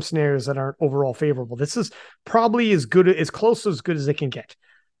going to be some scenarios that aren't overall favorable. This is probably as close as good as it can get.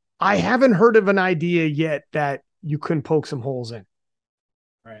 I haven't heard of an idea yet that you couldn't poke some holes in.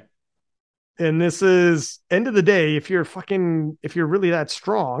 Right. And this is, end of the day, if you're really that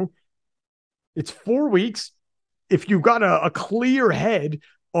strong, it's 4 weeks. If you've got a clear head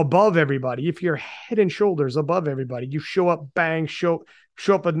above everybody, if you're head and shoulders above everybody, you show up, bang, show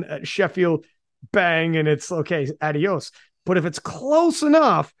up in Sheffield, bang, and it's okay, adios. But if it's close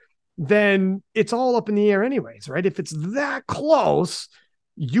enough, then it's all up in the air anyways, right? If it's that close,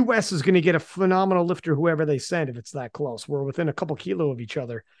 US is going to get a phenomenal lifter, whoever they send, if it's that close. We're within a couple kilo of each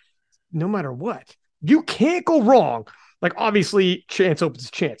other, no matter what. You can't go wrong. Like, obviously, chance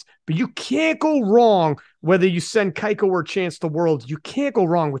opens chance, but you can't go wrong whether you send Kaiko or Chance to Worlds. You can't go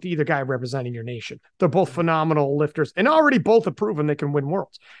wrong with either guy representing your nation. They're both phenomenal lifters and already both have proven they can win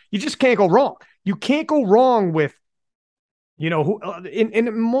Worlds. You just can't go wrong. You can't go wrong with, who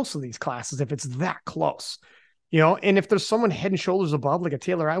in most of these classes, if it's that close, and if there's someone head and shoulders above, like a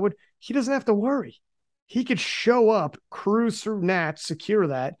Taylor Atwood, he doesn't have to worry. He could show up, cruise through Nats, secure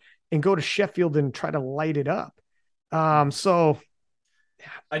that, and go to Sheffield and try to light it up. So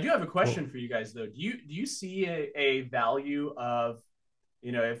I do have a question for you guys though. Do you see a value of,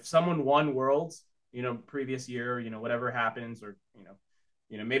 if someone won Worlds, previous year, whatever happens, or,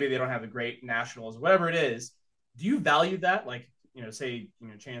 maybe they don't have a great nationals, whatever it is, do you value that? Like, say,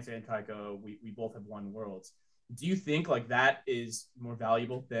 Chance and Kaiko, we both have won Worlds. Do you think like that is more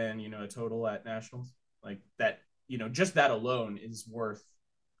valuable than, a total at nationals? Like that, just that alone is worth,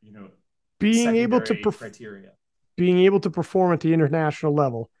 being able to criteria. Being able to perform at the international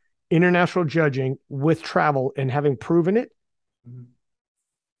level international judging with travel and having proven it. Mhm.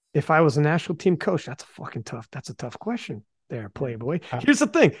 If I was a national team coach, that's a tough question there, Playboy. Huh. Here's the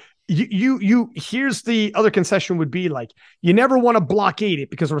thing. Here's the other concession would be like, you never want to blockade it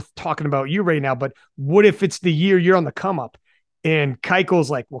because we're talking about you right now, but what if it's the year you're on the come up and Keiko's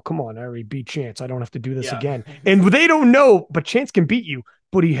like, well, come on, I already beat Chance. I don't have to do this again. And they don't know, but Chance can beat you,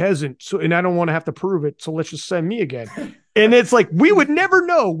 but he hasn't. So, and I don't want to have to prove it. So let's just send me again. And it's like, we would never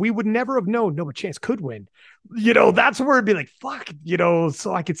know. We would never have known. No, but Chance could win. That's where it'd be like, fuck,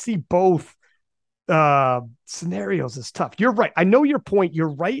 so I could see both scenarios is tough. You're right. I know your point.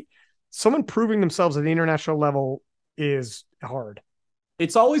 You're right. Someone proving themselves at the international level is hard.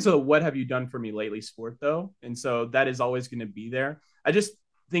 It's always a what have you done for me lately sport, though. And so that is always going to be there. I just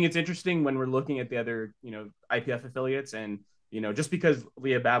think it's interesting when we're looking at the other, IPF affiliates and, just because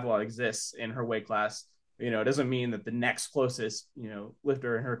Leah Bavlov exists in her weight class, it doesn't mean that the next closest,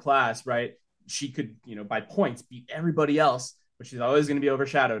 lifter in her class, right, she could, by points beat everybody else, but she's always going to be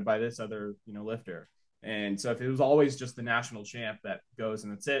overshadowed by this other, lifter. And so if it was always just the national champ that goes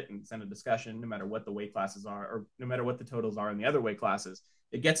and that's it, and it's in a discussion, no matter what the weight classes are, or no matter what the totals are in the other weight classes,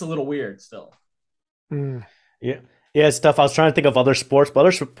 it gets a little weird still. Yeah. Yeah, it's tough. I was trying to think of other sports, but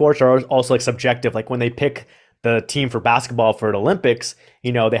other sports are also like subjective. Like when they pick the team for basketball for the Olympics,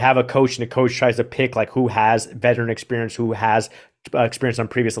 they have a coach and the coach tries to pick like who has veteran experience, who has experience on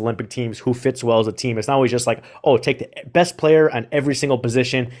previous Olympic teams, who fits well as a team. It's not always just like, oh, take the best player on every single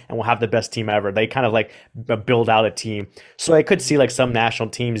position and we'll have the best team ever. They kind of like build out a team. So I could see like some national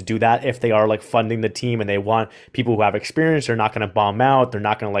teams do that if they are like funding the team and they want people who have experience. They're not going to bomb out. They're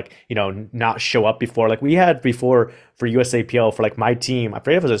not going to like, not show up before. Like we had before for USAPL for like my team, I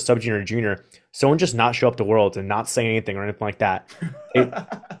forget if it was a sub-junior or junior, someone just not show up to Worlds and not say anything or anything like that.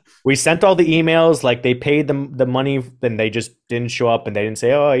 We sent all the emails, like they paid them the money, then they just didn't show up and they didn't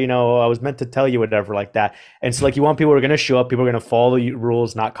say, oh, I was meant to tell you, whatever, like that. And so like you want people who are going to show up, people are going to follow the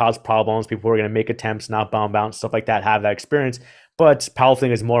rules, not cause problems, people who are going to make attempts, not bomb bounce, stuff like that, have that experience. But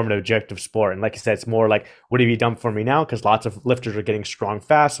powerlifting is more of an objective sport. And like I said, it's more like, what have you done for me now? Because lots of lifters are getting strong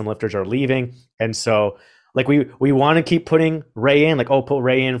fast, some lifters are leaving. And so like we want to keep putting Ray in, like, oh, put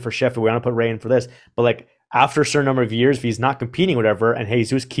Ray in for Sheffield, we want to put Ray in for this. But like after a certain number of years, if he's not competing, whatever, and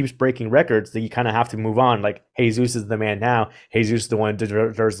Jesus keeps breaking records, then you kind of have to move on. Like Jesus is the man now. Jesus is the one that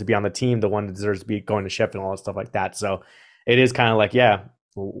deserves to be on the team, the one that deserves to be going to Sheffield and all that stuff like that. So it is kind of like, yeah,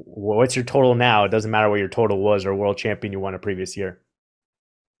 what's your total now? It doesn't matter what your total was or world champion you won a previous year.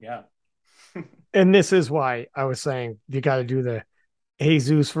 Yeah. And this is why I was saying you got to do the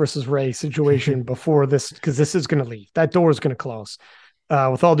Jesus versus Ray situation before this, because this is going to leave. That door is going to close.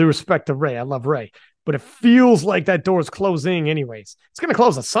 With all due respect to Ray, I love Ray, but it feels like that door is closing anyways. It's going to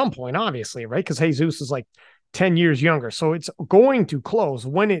close at some point, obviously, right? Because Jesus is like 10 years younger. So it's going to close.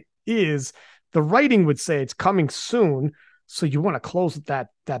 When it is, the writing would say it's coming soon. So you want to close that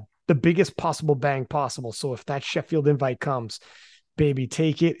the biggest possible bang possible. So if that Sheffield invite comes, baby,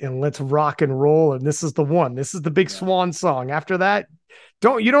 take it and let's rock and roll. And this is the one. This is the big swan song. After that,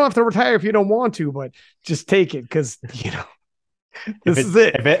 you don't have to retire if you don't want to, but just take it because this is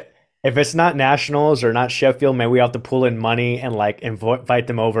it. If it's not nationals or not Sheffield, man, we have to pull in money and like invite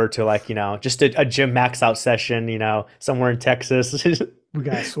them over to like, just a gym max out session, somewhere in Texas. We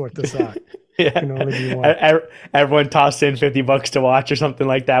gotta sort this out. Yeah. Can only be one. Everyone toss in $50 to watch or something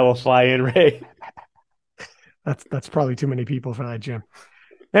like that. We'll fly in, Ray. That's probably too many people for that gym.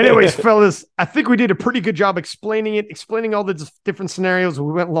 Anyways, fellas, I think we did a pretty good job explaining all the different scenarios.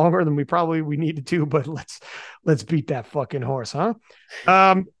 We went longer than we needed to, but let's beat that fucking horse, huh?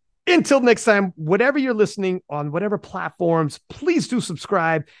 Until next time, whatever you're listening on, whatever platforms, please do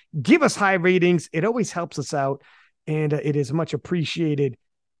subscribe. Give us high ratings. It always helps us out, and it is much appreciated.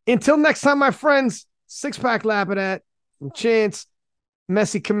 Until next time, my friends, Six Pack Lappin' At, from Chance,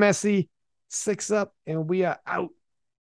 Messi Kamesi, 6 up, and we are out.